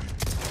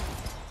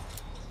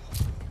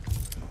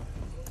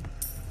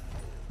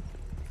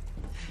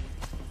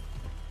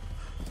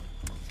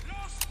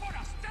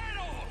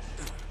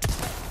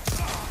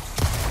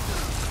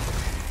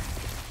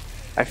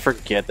 I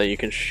forget that you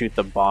can shoot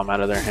the bomb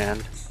out of their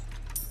hand.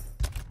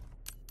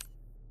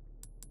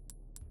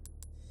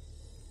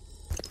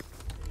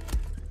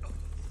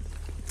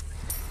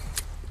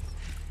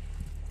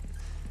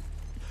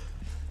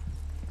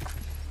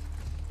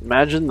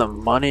 Imagine the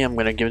money I'm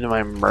gonna give to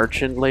my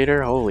merchant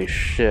later. Holy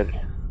shit.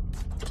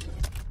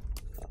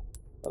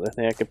 Other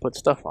thing I could put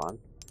stuff on.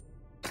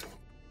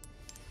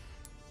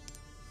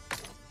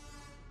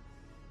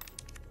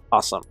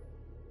 Awesome.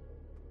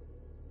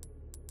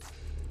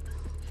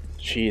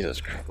 Jesus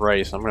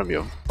Christ, I'm gonna be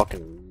a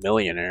fucking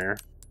millionaire.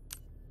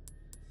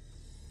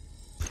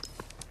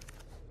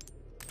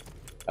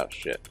 Oh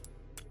shit.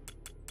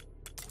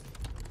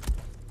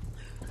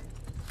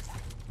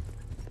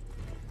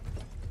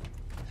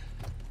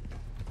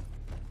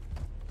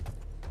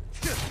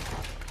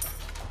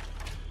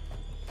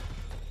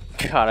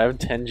 god, I have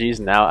 10 G's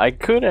now. I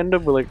could end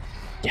up with like,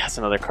 yeah, it's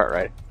another cart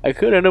ride. I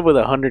could end up with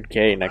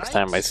 100K next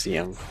time I see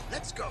him.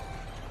 Let's go.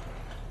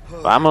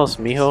 Vamos,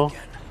 mijo.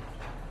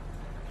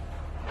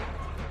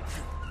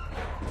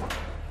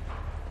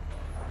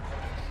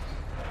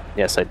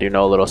 Yes, I do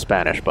know a little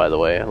Spanish, by the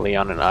way.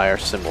 Leon and I are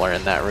similar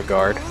in that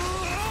regard.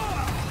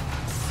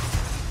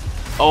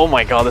 Oh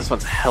my god, this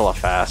one's hella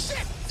fast.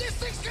 This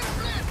thing's gonna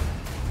flip.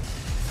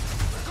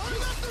 We're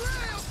going off the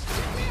rails.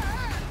 Get me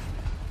ahead.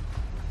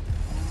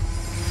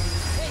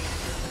 Hey,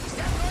 is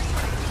that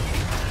right?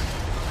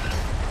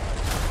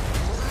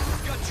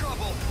 We've got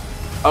trouble.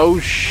 Oh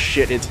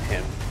shit, it's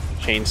him.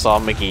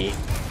 Chainsaw McGee.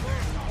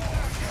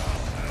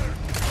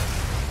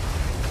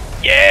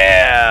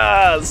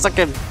 Yeah! Suck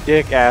a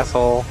dick,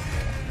 asshole.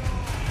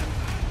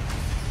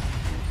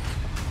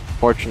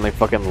 Fortunately,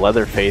 fucking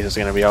Leatherface is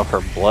gonna be out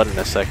for blood in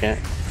a second.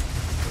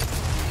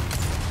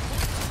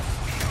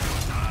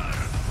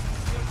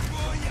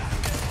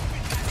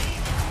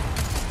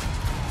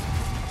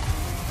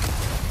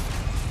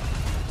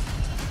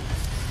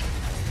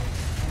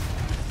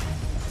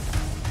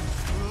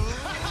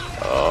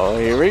 Oh,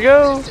 here we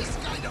go.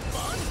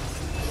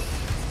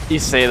 You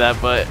say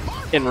that, but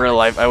in real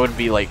life, I would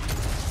be like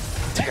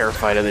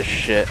terrified of this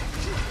shit.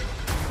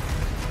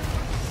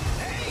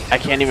 I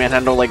can't even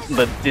handle like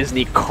the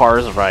Disney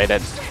Cars ride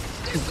at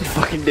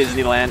fucking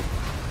Disneyland.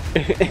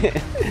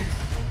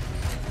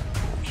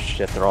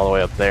 Shit, they're all the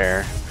way up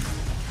there.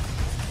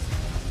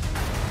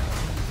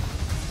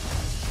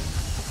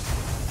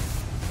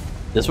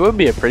 This would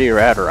be a pretty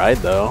rad ride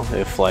though,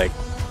 if like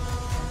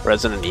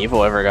Resident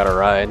Evil ever got a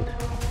ride.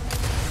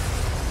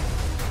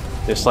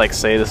 Just like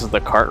say this is the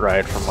cart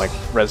ride from like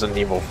Resident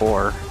Evil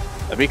 4.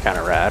 That'd be kind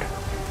of rad.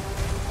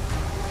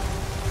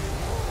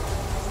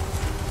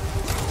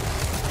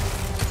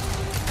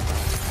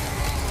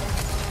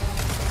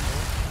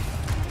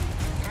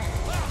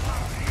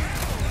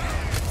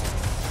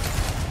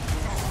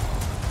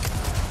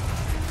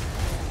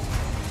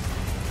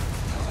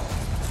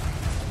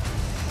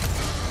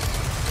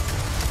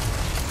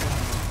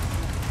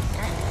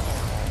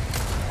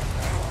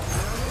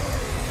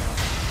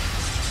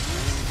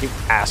 You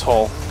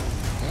asshole.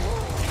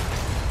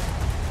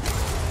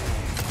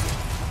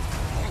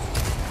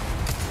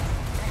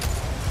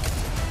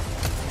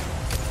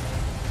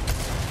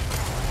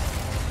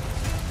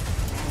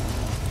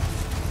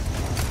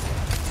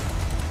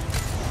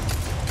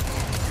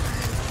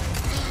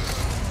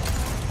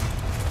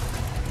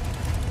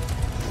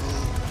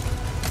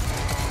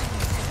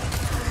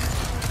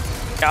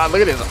 God,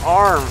 look at his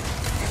arm.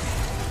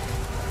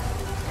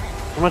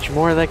 How much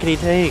more of that can he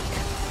take?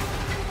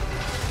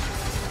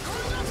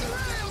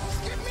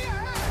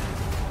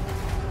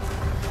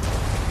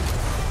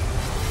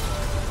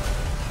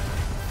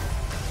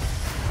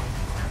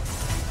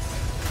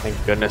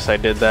 Thank goodness I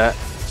did that.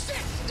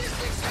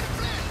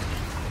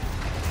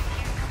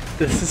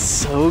 This is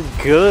so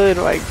good,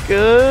 my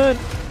god.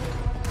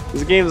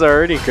 This game's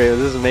already great,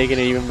 this is making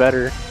it even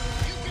better.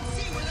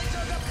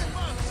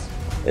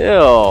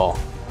 Ew.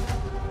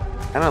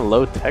 Kinda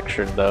low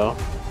textured though.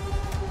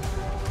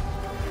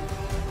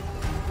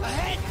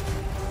 Ahead.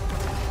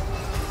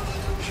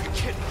 You're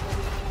kidding.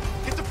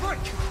 Hit the brake.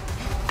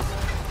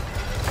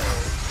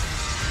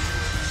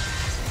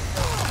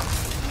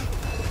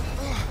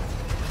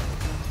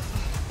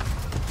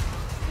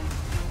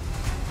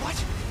 What?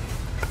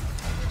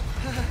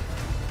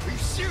 Are you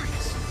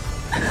serious?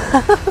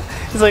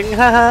 He's like,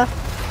 haha.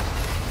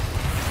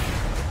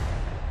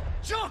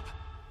 Jump!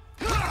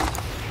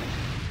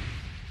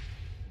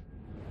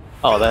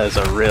 Oh,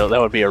 that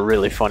would be a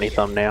really funny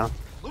thumbnail.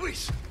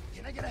 Luis,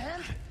 can I get a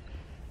hand?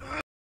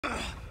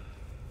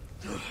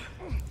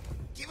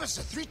 Give us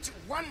a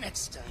 3-2-1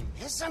 next time,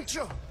 yes,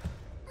 Sancho?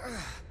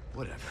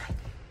 Whatever.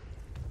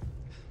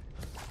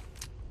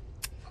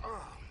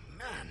 Oh,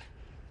 man.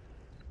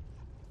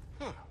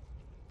 Huh.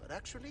 But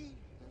actually,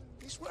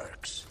 this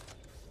works.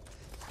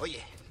 Oh, yeah.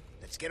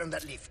 Let's get on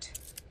that lift.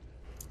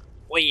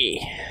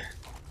 Wee.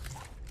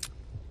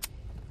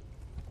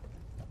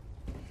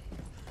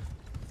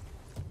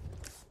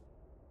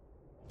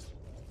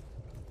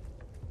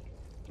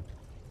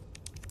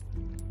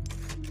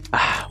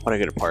 Ah, what a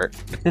good part.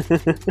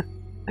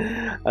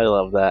 I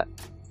love that.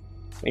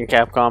 In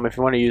Capcom, if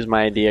you want to use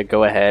my idea,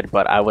 go ahead,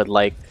 but I would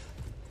like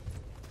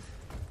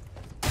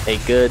a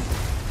good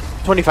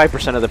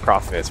 25% of the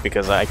profits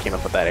because I came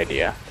up with that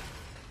idea.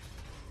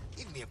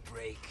 Give me a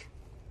break.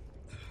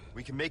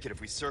 We can make it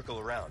if we circle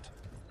around.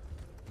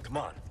 Come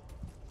on.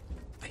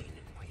 Pain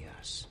in my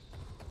ass.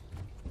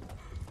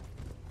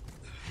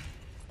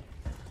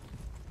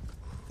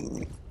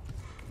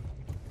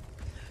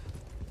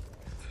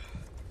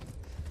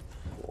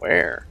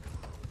 Where?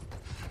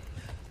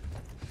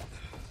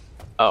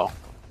 Oh.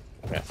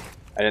 Okay.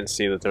 I didn't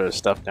see that there was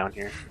stuff down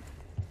here.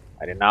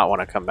 I did not want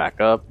to come back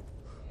up.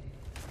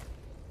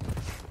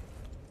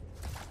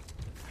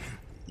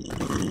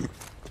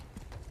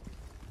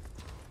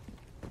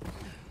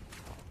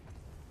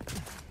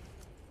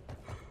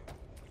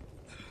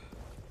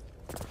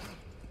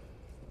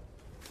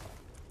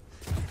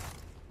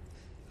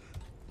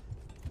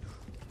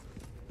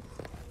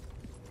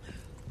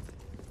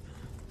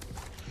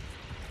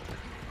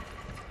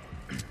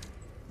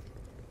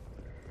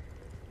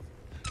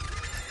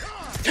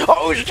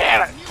 Oh shit!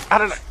 I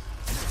don't know.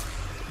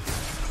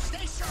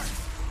 Stay sharp.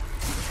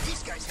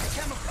 These guys have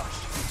camouflage.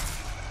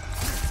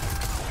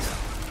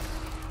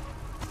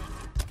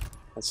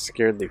 That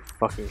scared the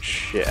fucking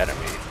shit out of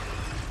me.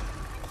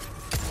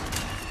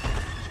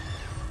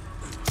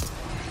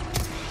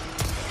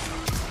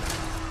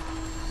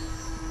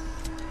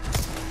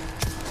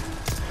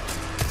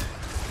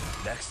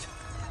 Next.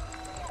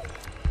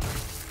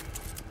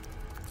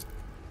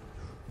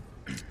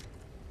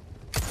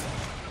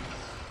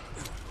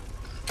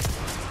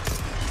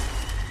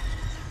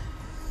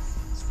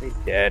 Stay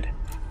dead.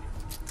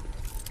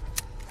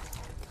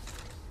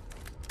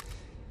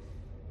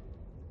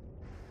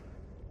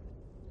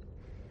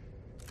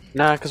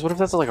 Nah, because what if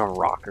that's like a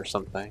rock or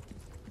something?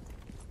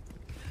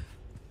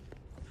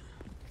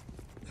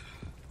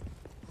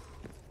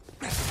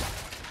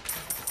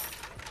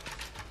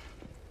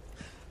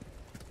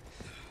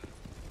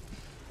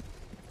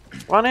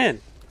 Come on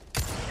in.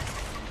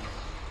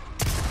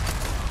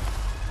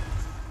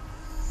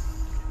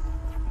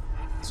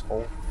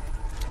 Asshole.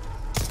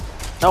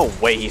 No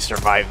way he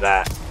survived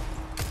that.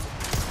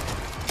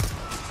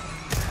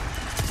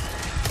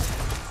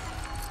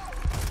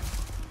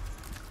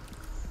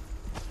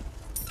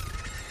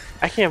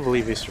 I can't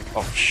believe he survived.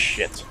 Oh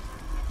shit.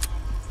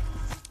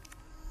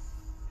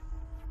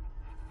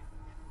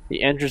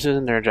 The entrances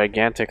in their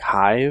gigantic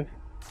hive?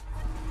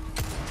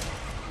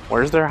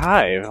 Where's their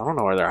hive? I don't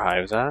know where their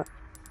hive's at.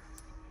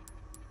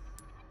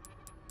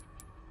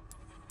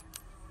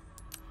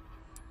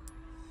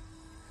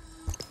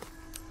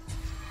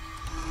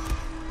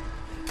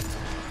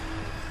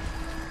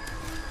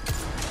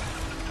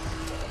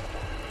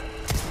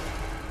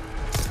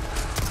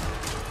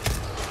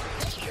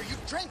 Hey, are you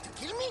trying to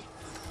kill me?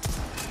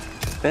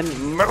 Then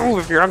move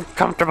if you're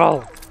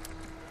uncomfortable.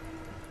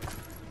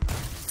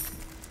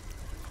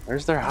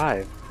 Where's their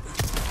hive?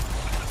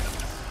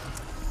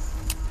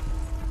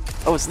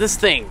 Oh, it's this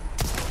thing!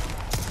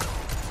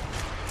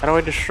 How do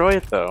I destroy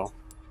it though?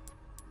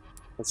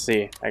 Let's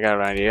see, I got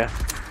an idea.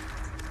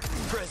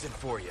 Present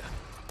for you.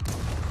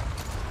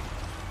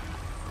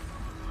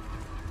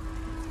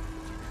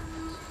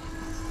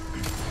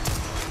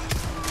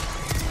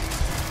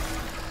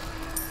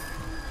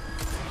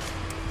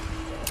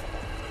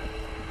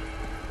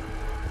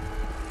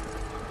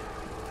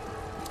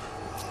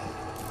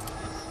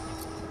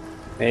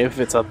 Maybe if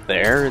it's up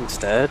there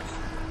instead?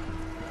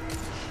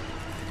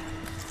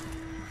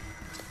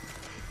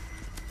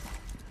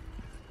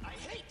 I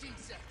hate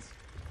insects.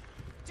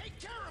 Take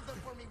care of them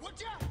for me, would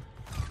ya?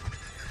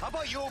 How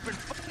about you open?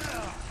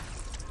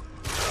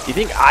 Do you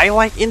think I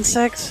like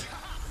insects?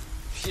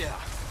 Yeah.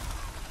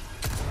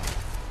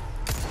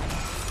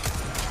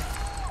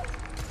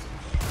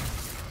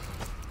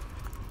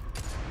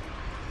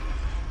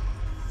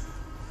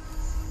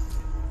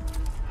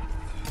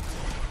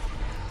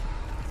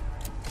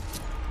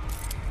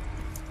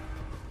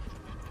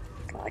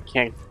 I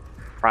can't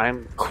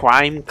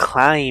climb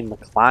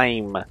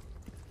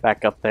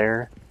back up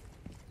there.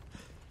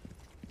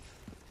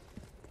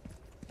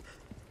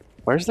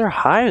 Where's their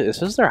hive? It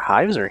says their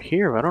hives are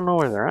here, but I don't know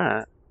where they're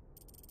at.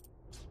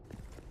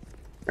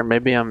 Or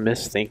maybe I'm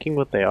misthinking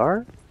what they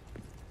are?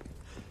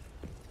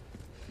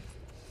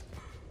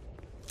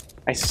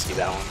 I see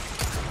that one.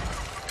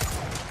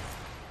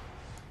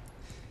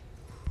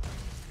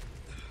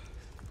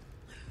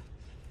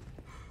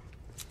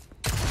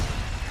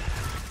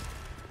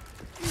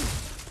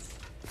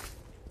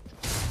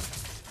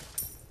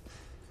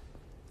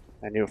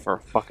 I knew for a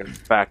fucking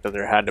fact that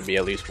there had to be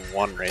at least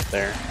one right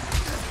there.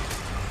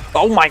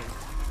 Oh my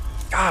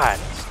god!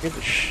 It scared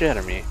the shit out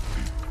of me.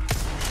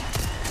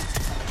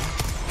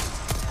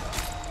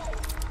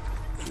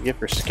 What do you get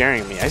for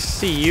scaring me? I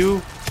see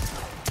you!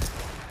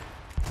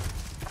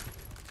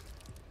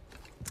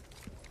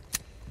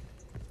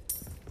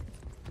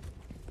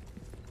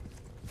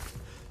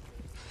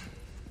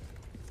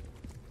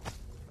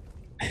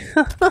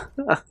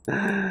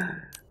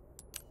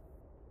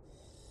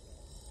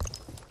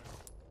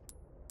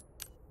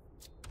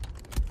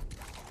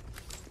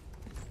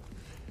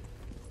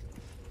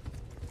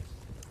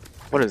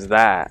 What is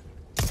that?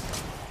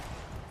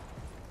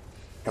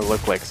 It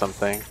looked like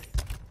something.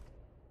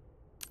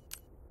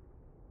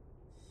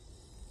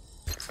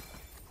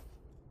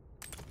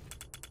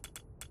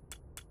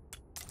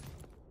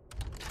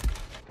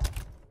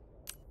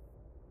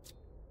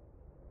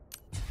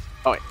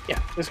 Oh wait, yeah,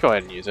 let's go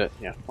ahead and use it.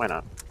 Yeah, why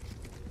not?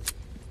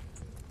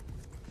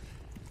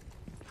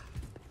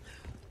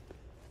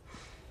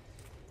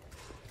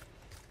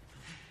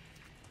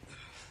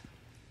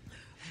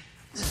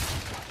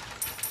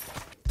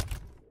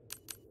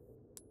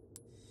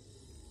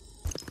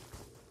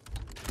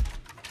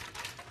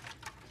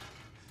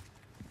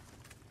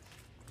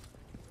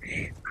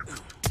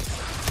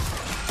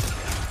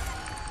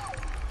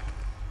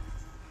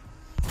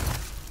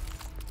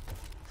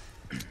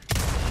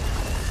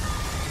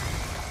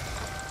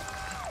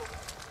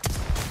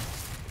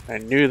 I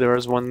knew there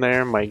was one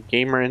there. My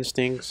gamer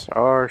instincts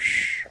are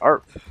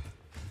sharp.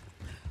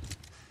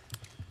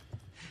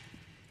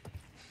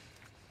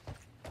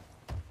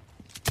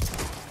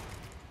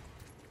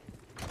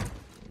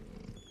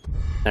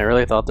 I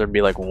really thought there'd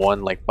be like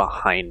one like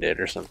behind it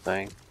or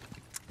something.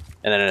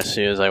 And then as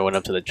soon as I went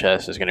up to the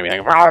chest, it's gonna be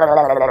like.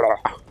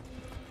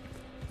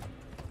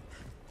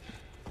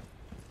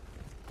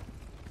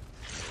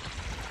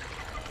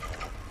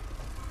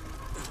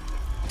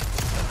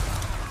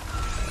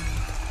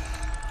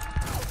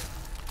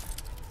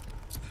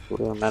 What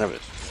do him out of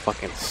his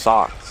fucking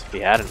socks if he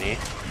had any.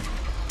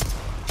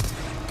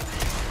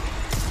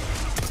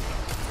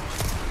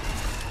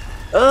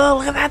 Oh,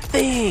 look at that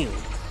thing!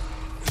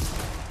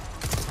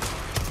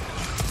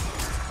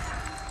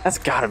 That's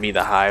gotta be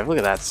the hive. Look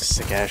at that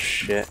sick ass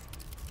shit.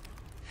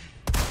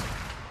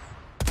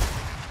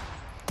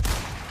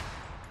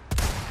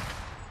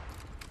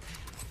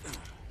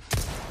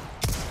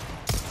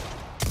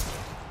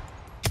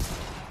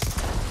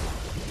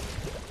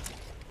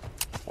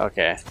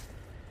 Okay.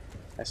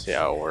 I see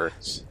how it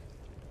works.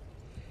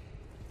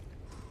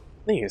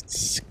 I think it's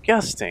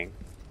disgusting.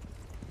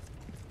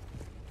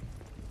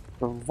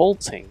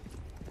 Revolting.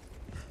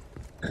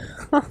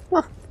 That's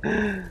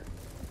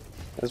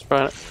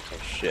probably. Oh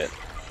shit.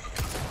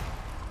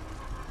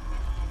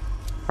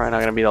 Probably not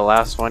gonna be the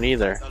last one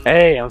either.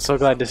 Hey, I'm so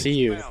glad to see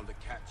you.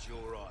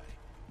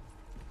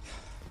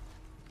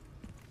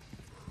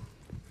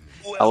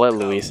 I'll let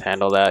Luis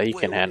handle that. He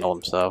can handle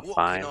himself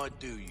fine.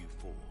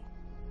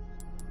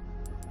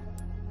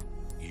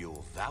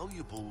 Your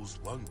valuables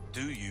won't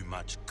do you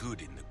much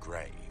good in the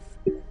grave.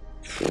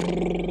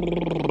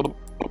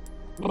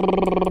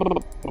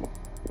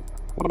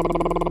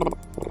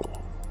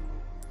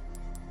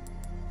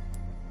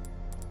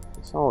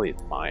 It's all these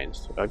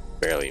mines. I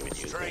barely even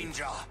use them.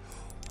 Stranger,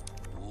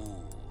 ooh,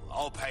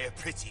 I'll pay a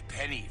pretty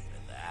penny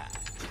for that.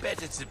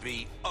 Better to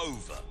be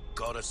over.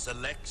 Got a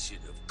selection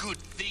of good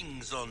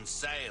things on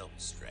sale,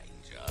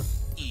 stranger.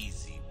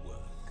 Easy work.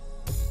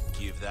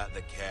 Give that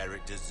the care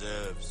it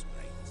deserves,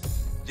 mate.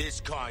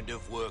 This kind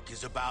of work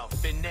is about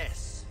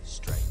finesse,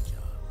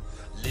 stranger.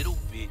 Little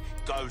bit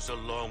goes a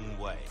long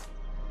way.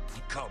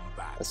 You come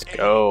back. Let's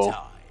go.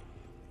 Anytime.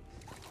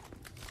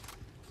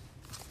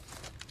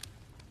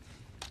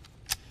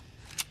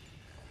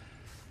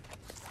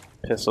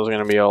 Pistol's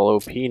gonna be all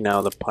OP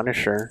now, the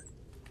Punisher.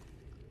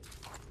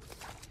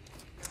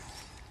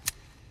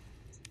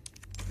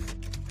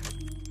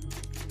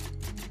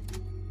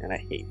 And I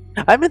hate.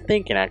 I've been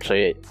thinking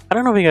actually, I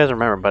don't know if you guys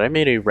remember, but I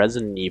made a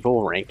Resident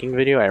Evil ranking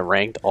video. I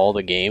ranked all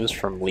the games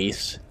from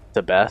least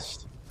to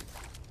best.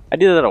 I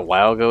did that a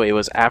while ago. It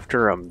was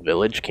after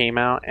Village came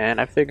out, and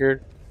I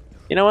figured,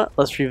 you know what?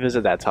 Let's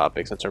revisit that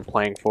topic since we're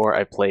playing for.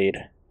 I played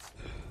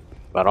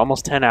about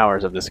almost 10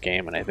 hours of this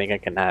game, and I think I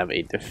can have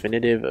a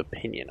definitive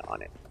opinion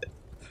on it.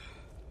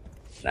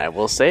 And I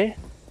will say,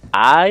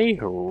 I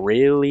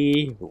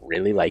really,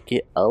 really like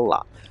it a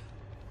lot.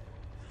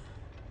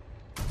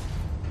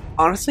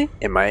 Honestly,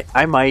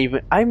 I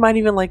might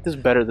even like this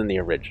better than the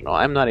original.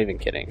 I'm not even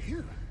kidding.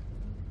 Phew.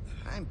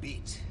 I'm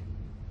beat.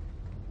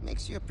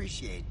 Makes you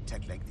appreciate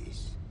tech like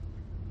this.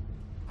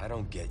 I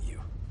don't get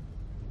you.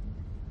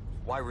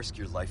 Why risk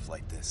your life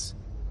like this?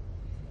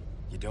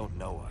 You don't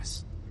know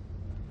us.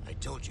 I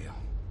told you.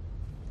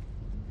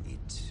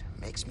 It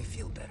makes me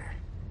feel better.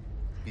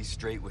 Be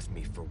straight with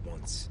me for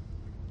once.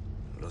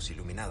 Los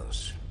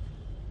Iluminados.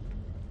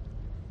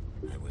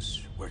 I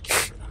was working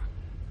for them.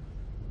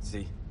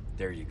 See?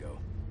 There you go.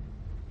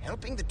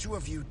 Helping the two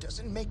of you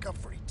doesn't make up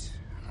for it.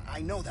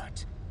 I know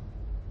that.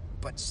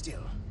 But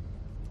still,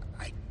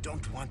 I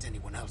don't want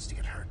anyone else to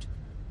get hurt.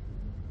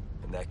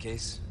 In that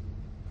case,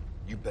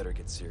 you better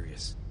get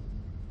serious.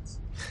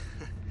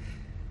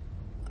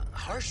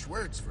 Harsh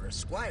words for a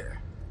squire.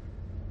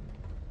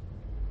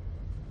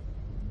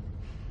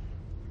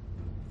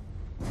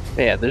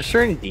 Yeah, there's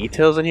certain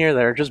details in here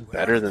that are just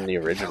better than the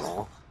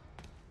original.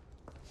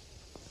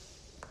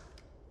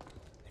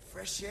 The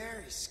fresh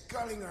air is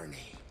calling our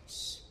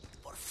names.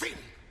 Por fin.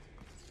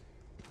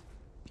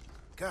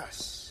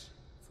 Gus,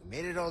 if we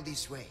made it all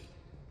this way,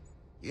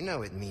 you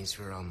know it means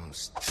we're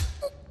almost...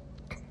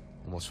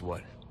 Almost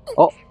what?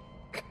 Oh.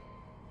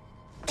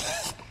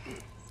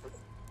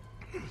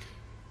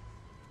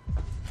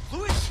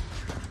 Luis!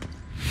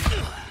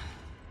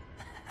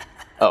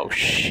 Oh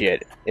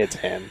shit, it's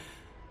him.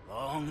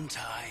 Long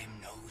time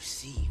no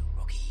see,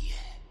 rookie.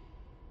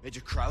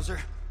 Major Krauser?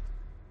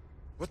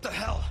 What the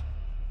hell?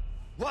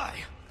 Why?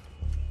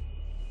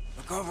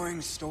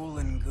 Recovering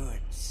stolen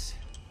goods.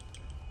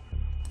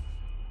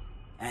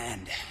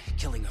 And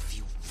killing a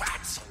few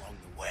rats along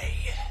the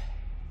way.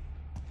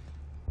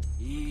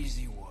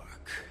 Easy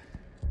work.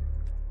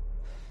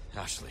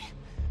 Ashley.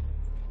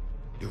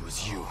 It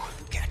was you.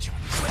 Catch on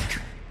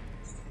quick.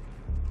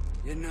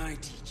 Didn't I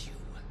teach you?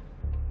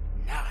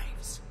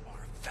 Knives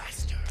are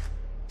faster.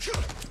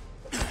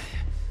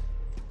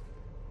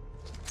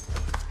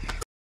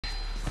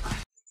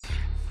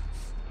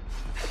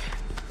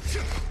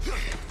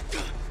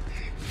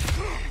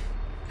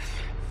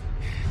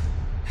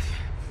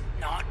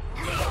 Not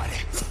good.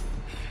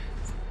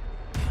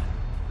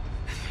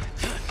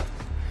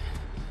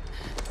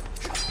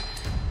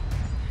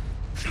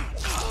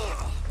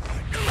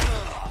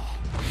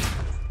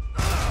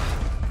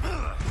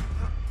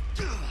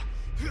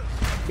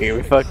 Here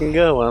we fucking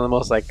go. One of the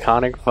most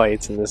iconic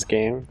fights in this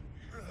game.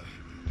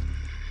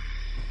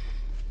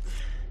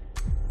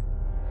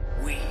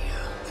 We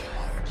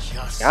are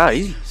just. God,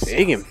 he's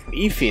big and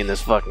beefy in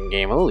this fucking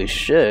game. Holy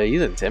shit,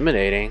 he's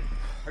intimidating.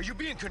 Are you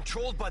being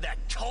controlled by that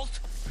cult?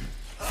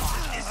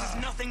 This has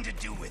nothing to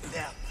do with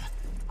them.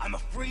 I'm a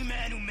free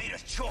man who made a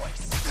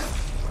choice.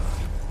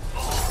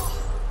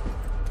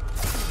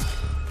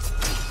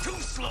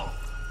 Too slow.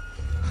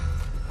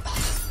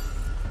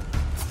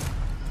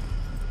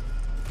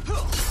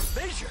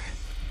 Major,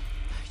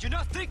 you're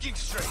not thinking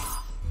straight.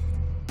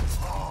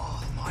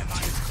 Oh, my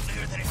mind's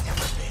clearer than it's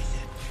ever been.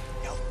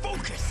 Now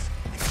focus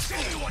and show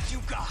me what you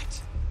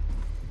got.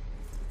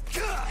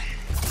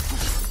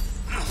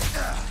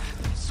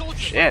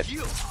 Soldiers Shit. like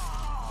you.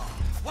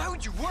 Why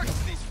would you work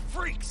for these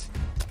freaks?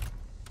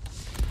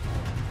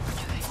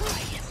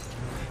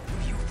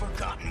 Have you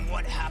forgotten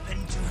what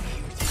happened 2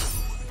 years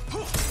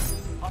ago?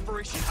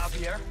 Operation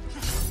Javier?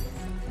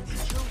 They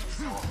killed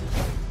us all.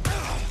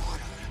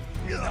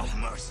 No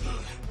mercy.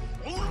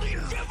 Only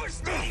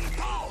devastating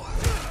power.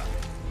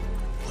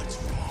 What's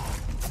wrong?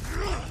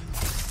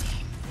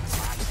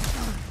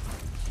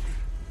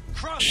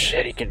 Cruz,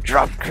 Shit, he can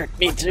drop kick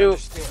me too.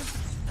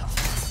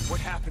 what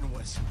happened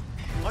was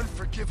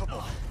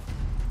unforgivable.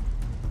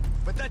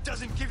 But that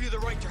doesn't give you the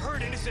right to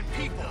hurt innocent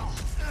people.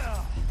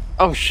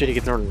 Oh shit, he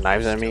can throw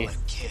knives at me. Still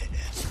a kid.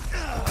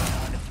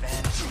 The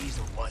fantasies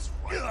of what's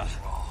right and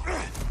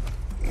wrong.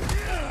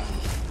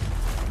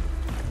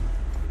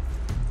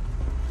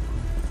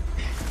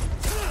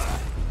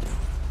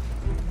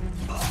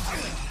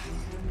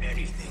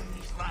 Anything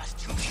these last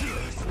 2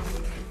 years,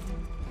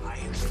 I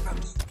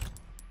expect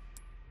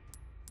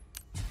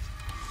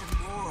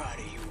more out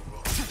of you,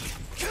 Robby.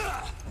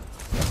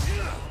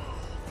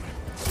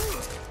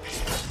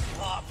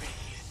 Robby,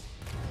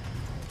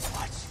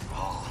 what's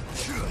wrong?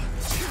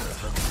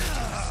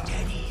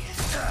 Steady.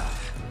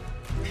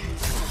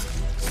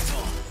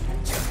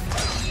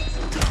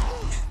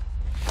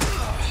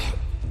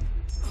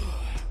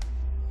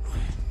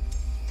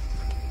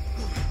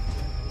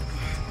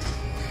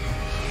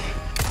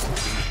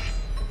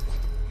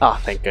 Oh,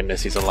 thank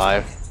goodness he's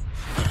alive.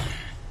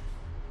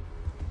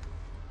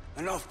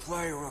 Enough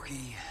play,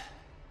 rookie.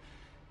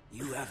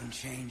 You haven't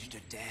changed a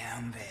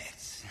damn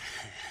bit.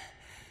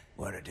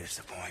 What a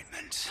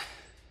disappointment.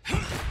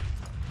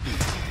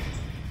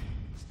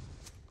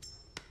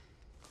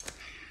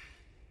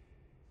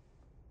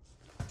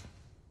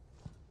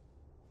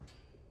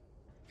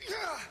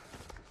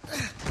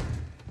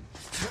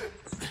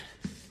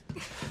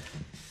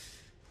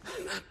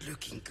 Not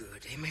looking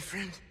good, eh, my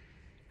friend?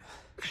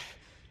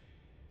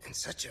 And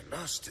such a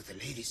loss to the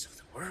ladies of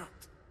the world.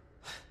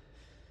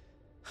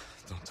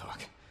 Don't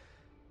talk.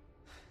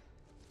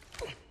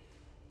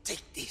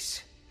 Take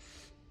this.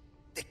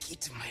 The key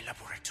to my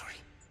laboratory.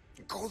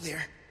 Go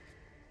there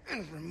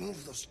and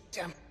remove those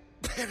damn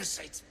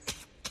parasites.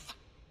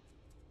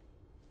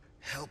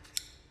 Help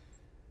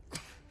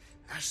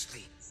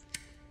Ashley.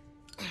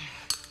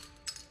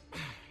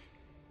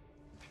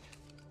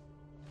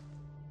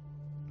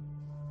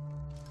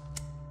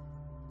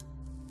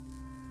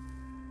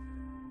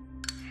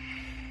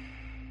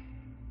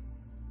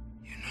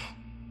 You know,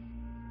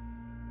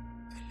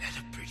 I led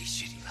a pretty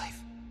shitty life.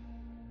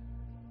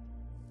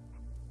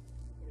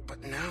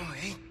 But now,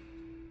 eh?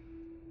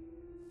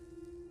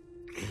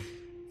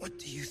 What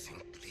do you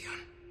think,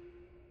 Leon?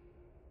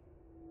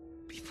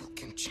 People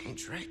can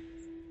change, right?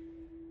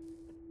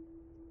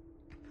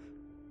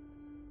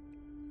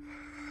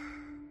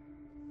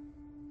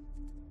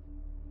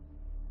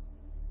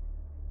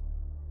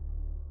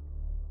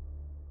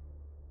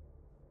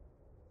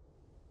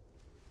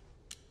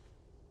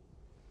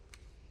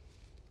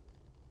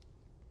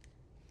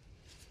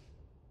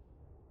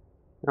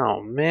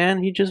 Oh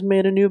man, he just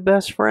made a new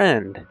best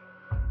friend.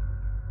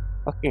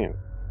 Fucking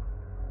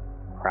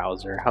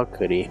Krauser, how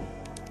could he?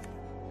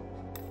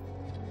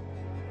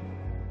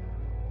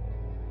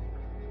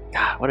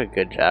 God, what a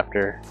good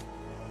chapter.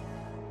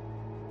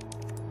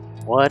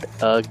 What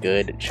a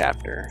good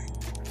chapter.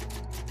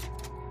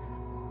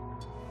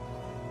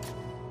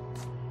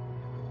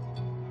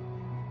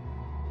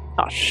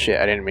 Oh shit,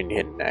 I didn't mean to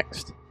hit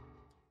next.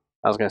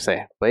 I was gonna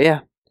say, but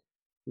yeah,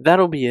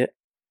 that'll be it.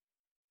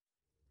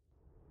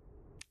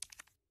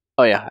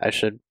 Oh yeah, I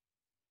should.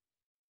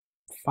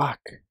 Fuck.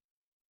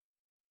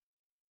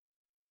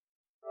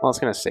 Well, it's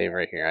gonna save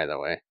right here either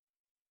way.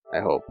 I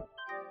hope.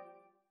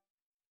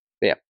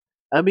 But yeah,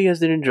 I hope you guys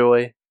did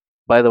enjoy.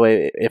 By the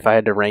way, if I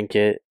had to rank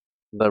it,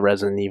 the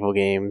Resident Evil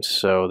games,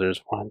 so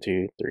there's 1,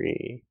 2,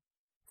 3,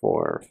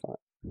 4, 5.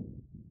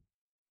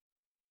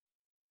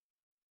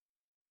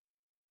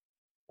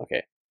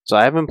 Okay, so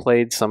I haven't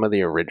played some of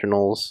the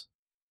originals,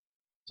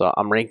 so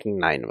I'm ranking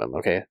 9 of them.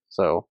 Okay,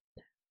 so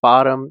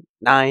bottom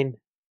 9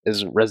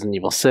 is Resident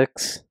Evil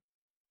 6,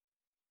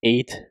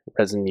 8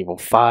 Resident Evil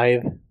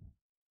 5,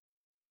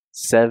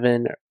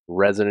 7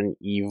 Resident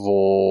Evil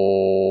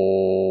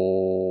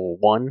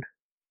 1,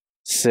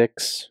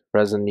 6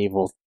 Resident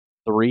Evil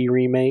 3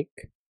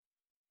 Remake,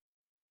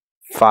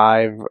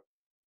 5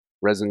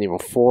 Resident Evil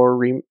 4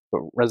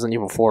 Resident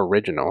Evil 4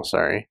 original,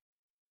 sorry.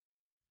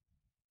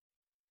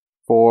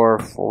 4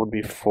 would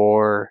be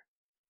 4.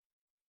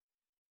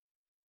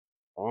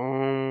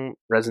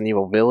 Resident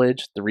Evil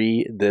Village,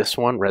 3 this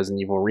one,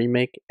 Resident Evil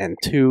Remake, and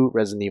 2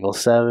 Resident Evil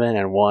 7,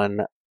 and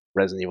 1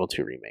 Resident Evil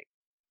 2 Remake.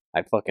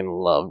 I fucking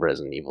love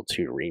Resident Evil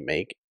 2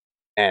 Remake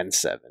and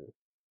 7.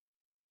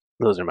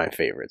 Those are my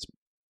favorites.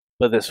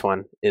 But this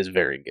one is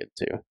very good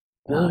too.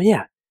 Oh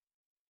yeah,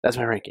 that's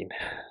my ranking.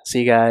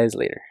 See you guys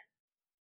later.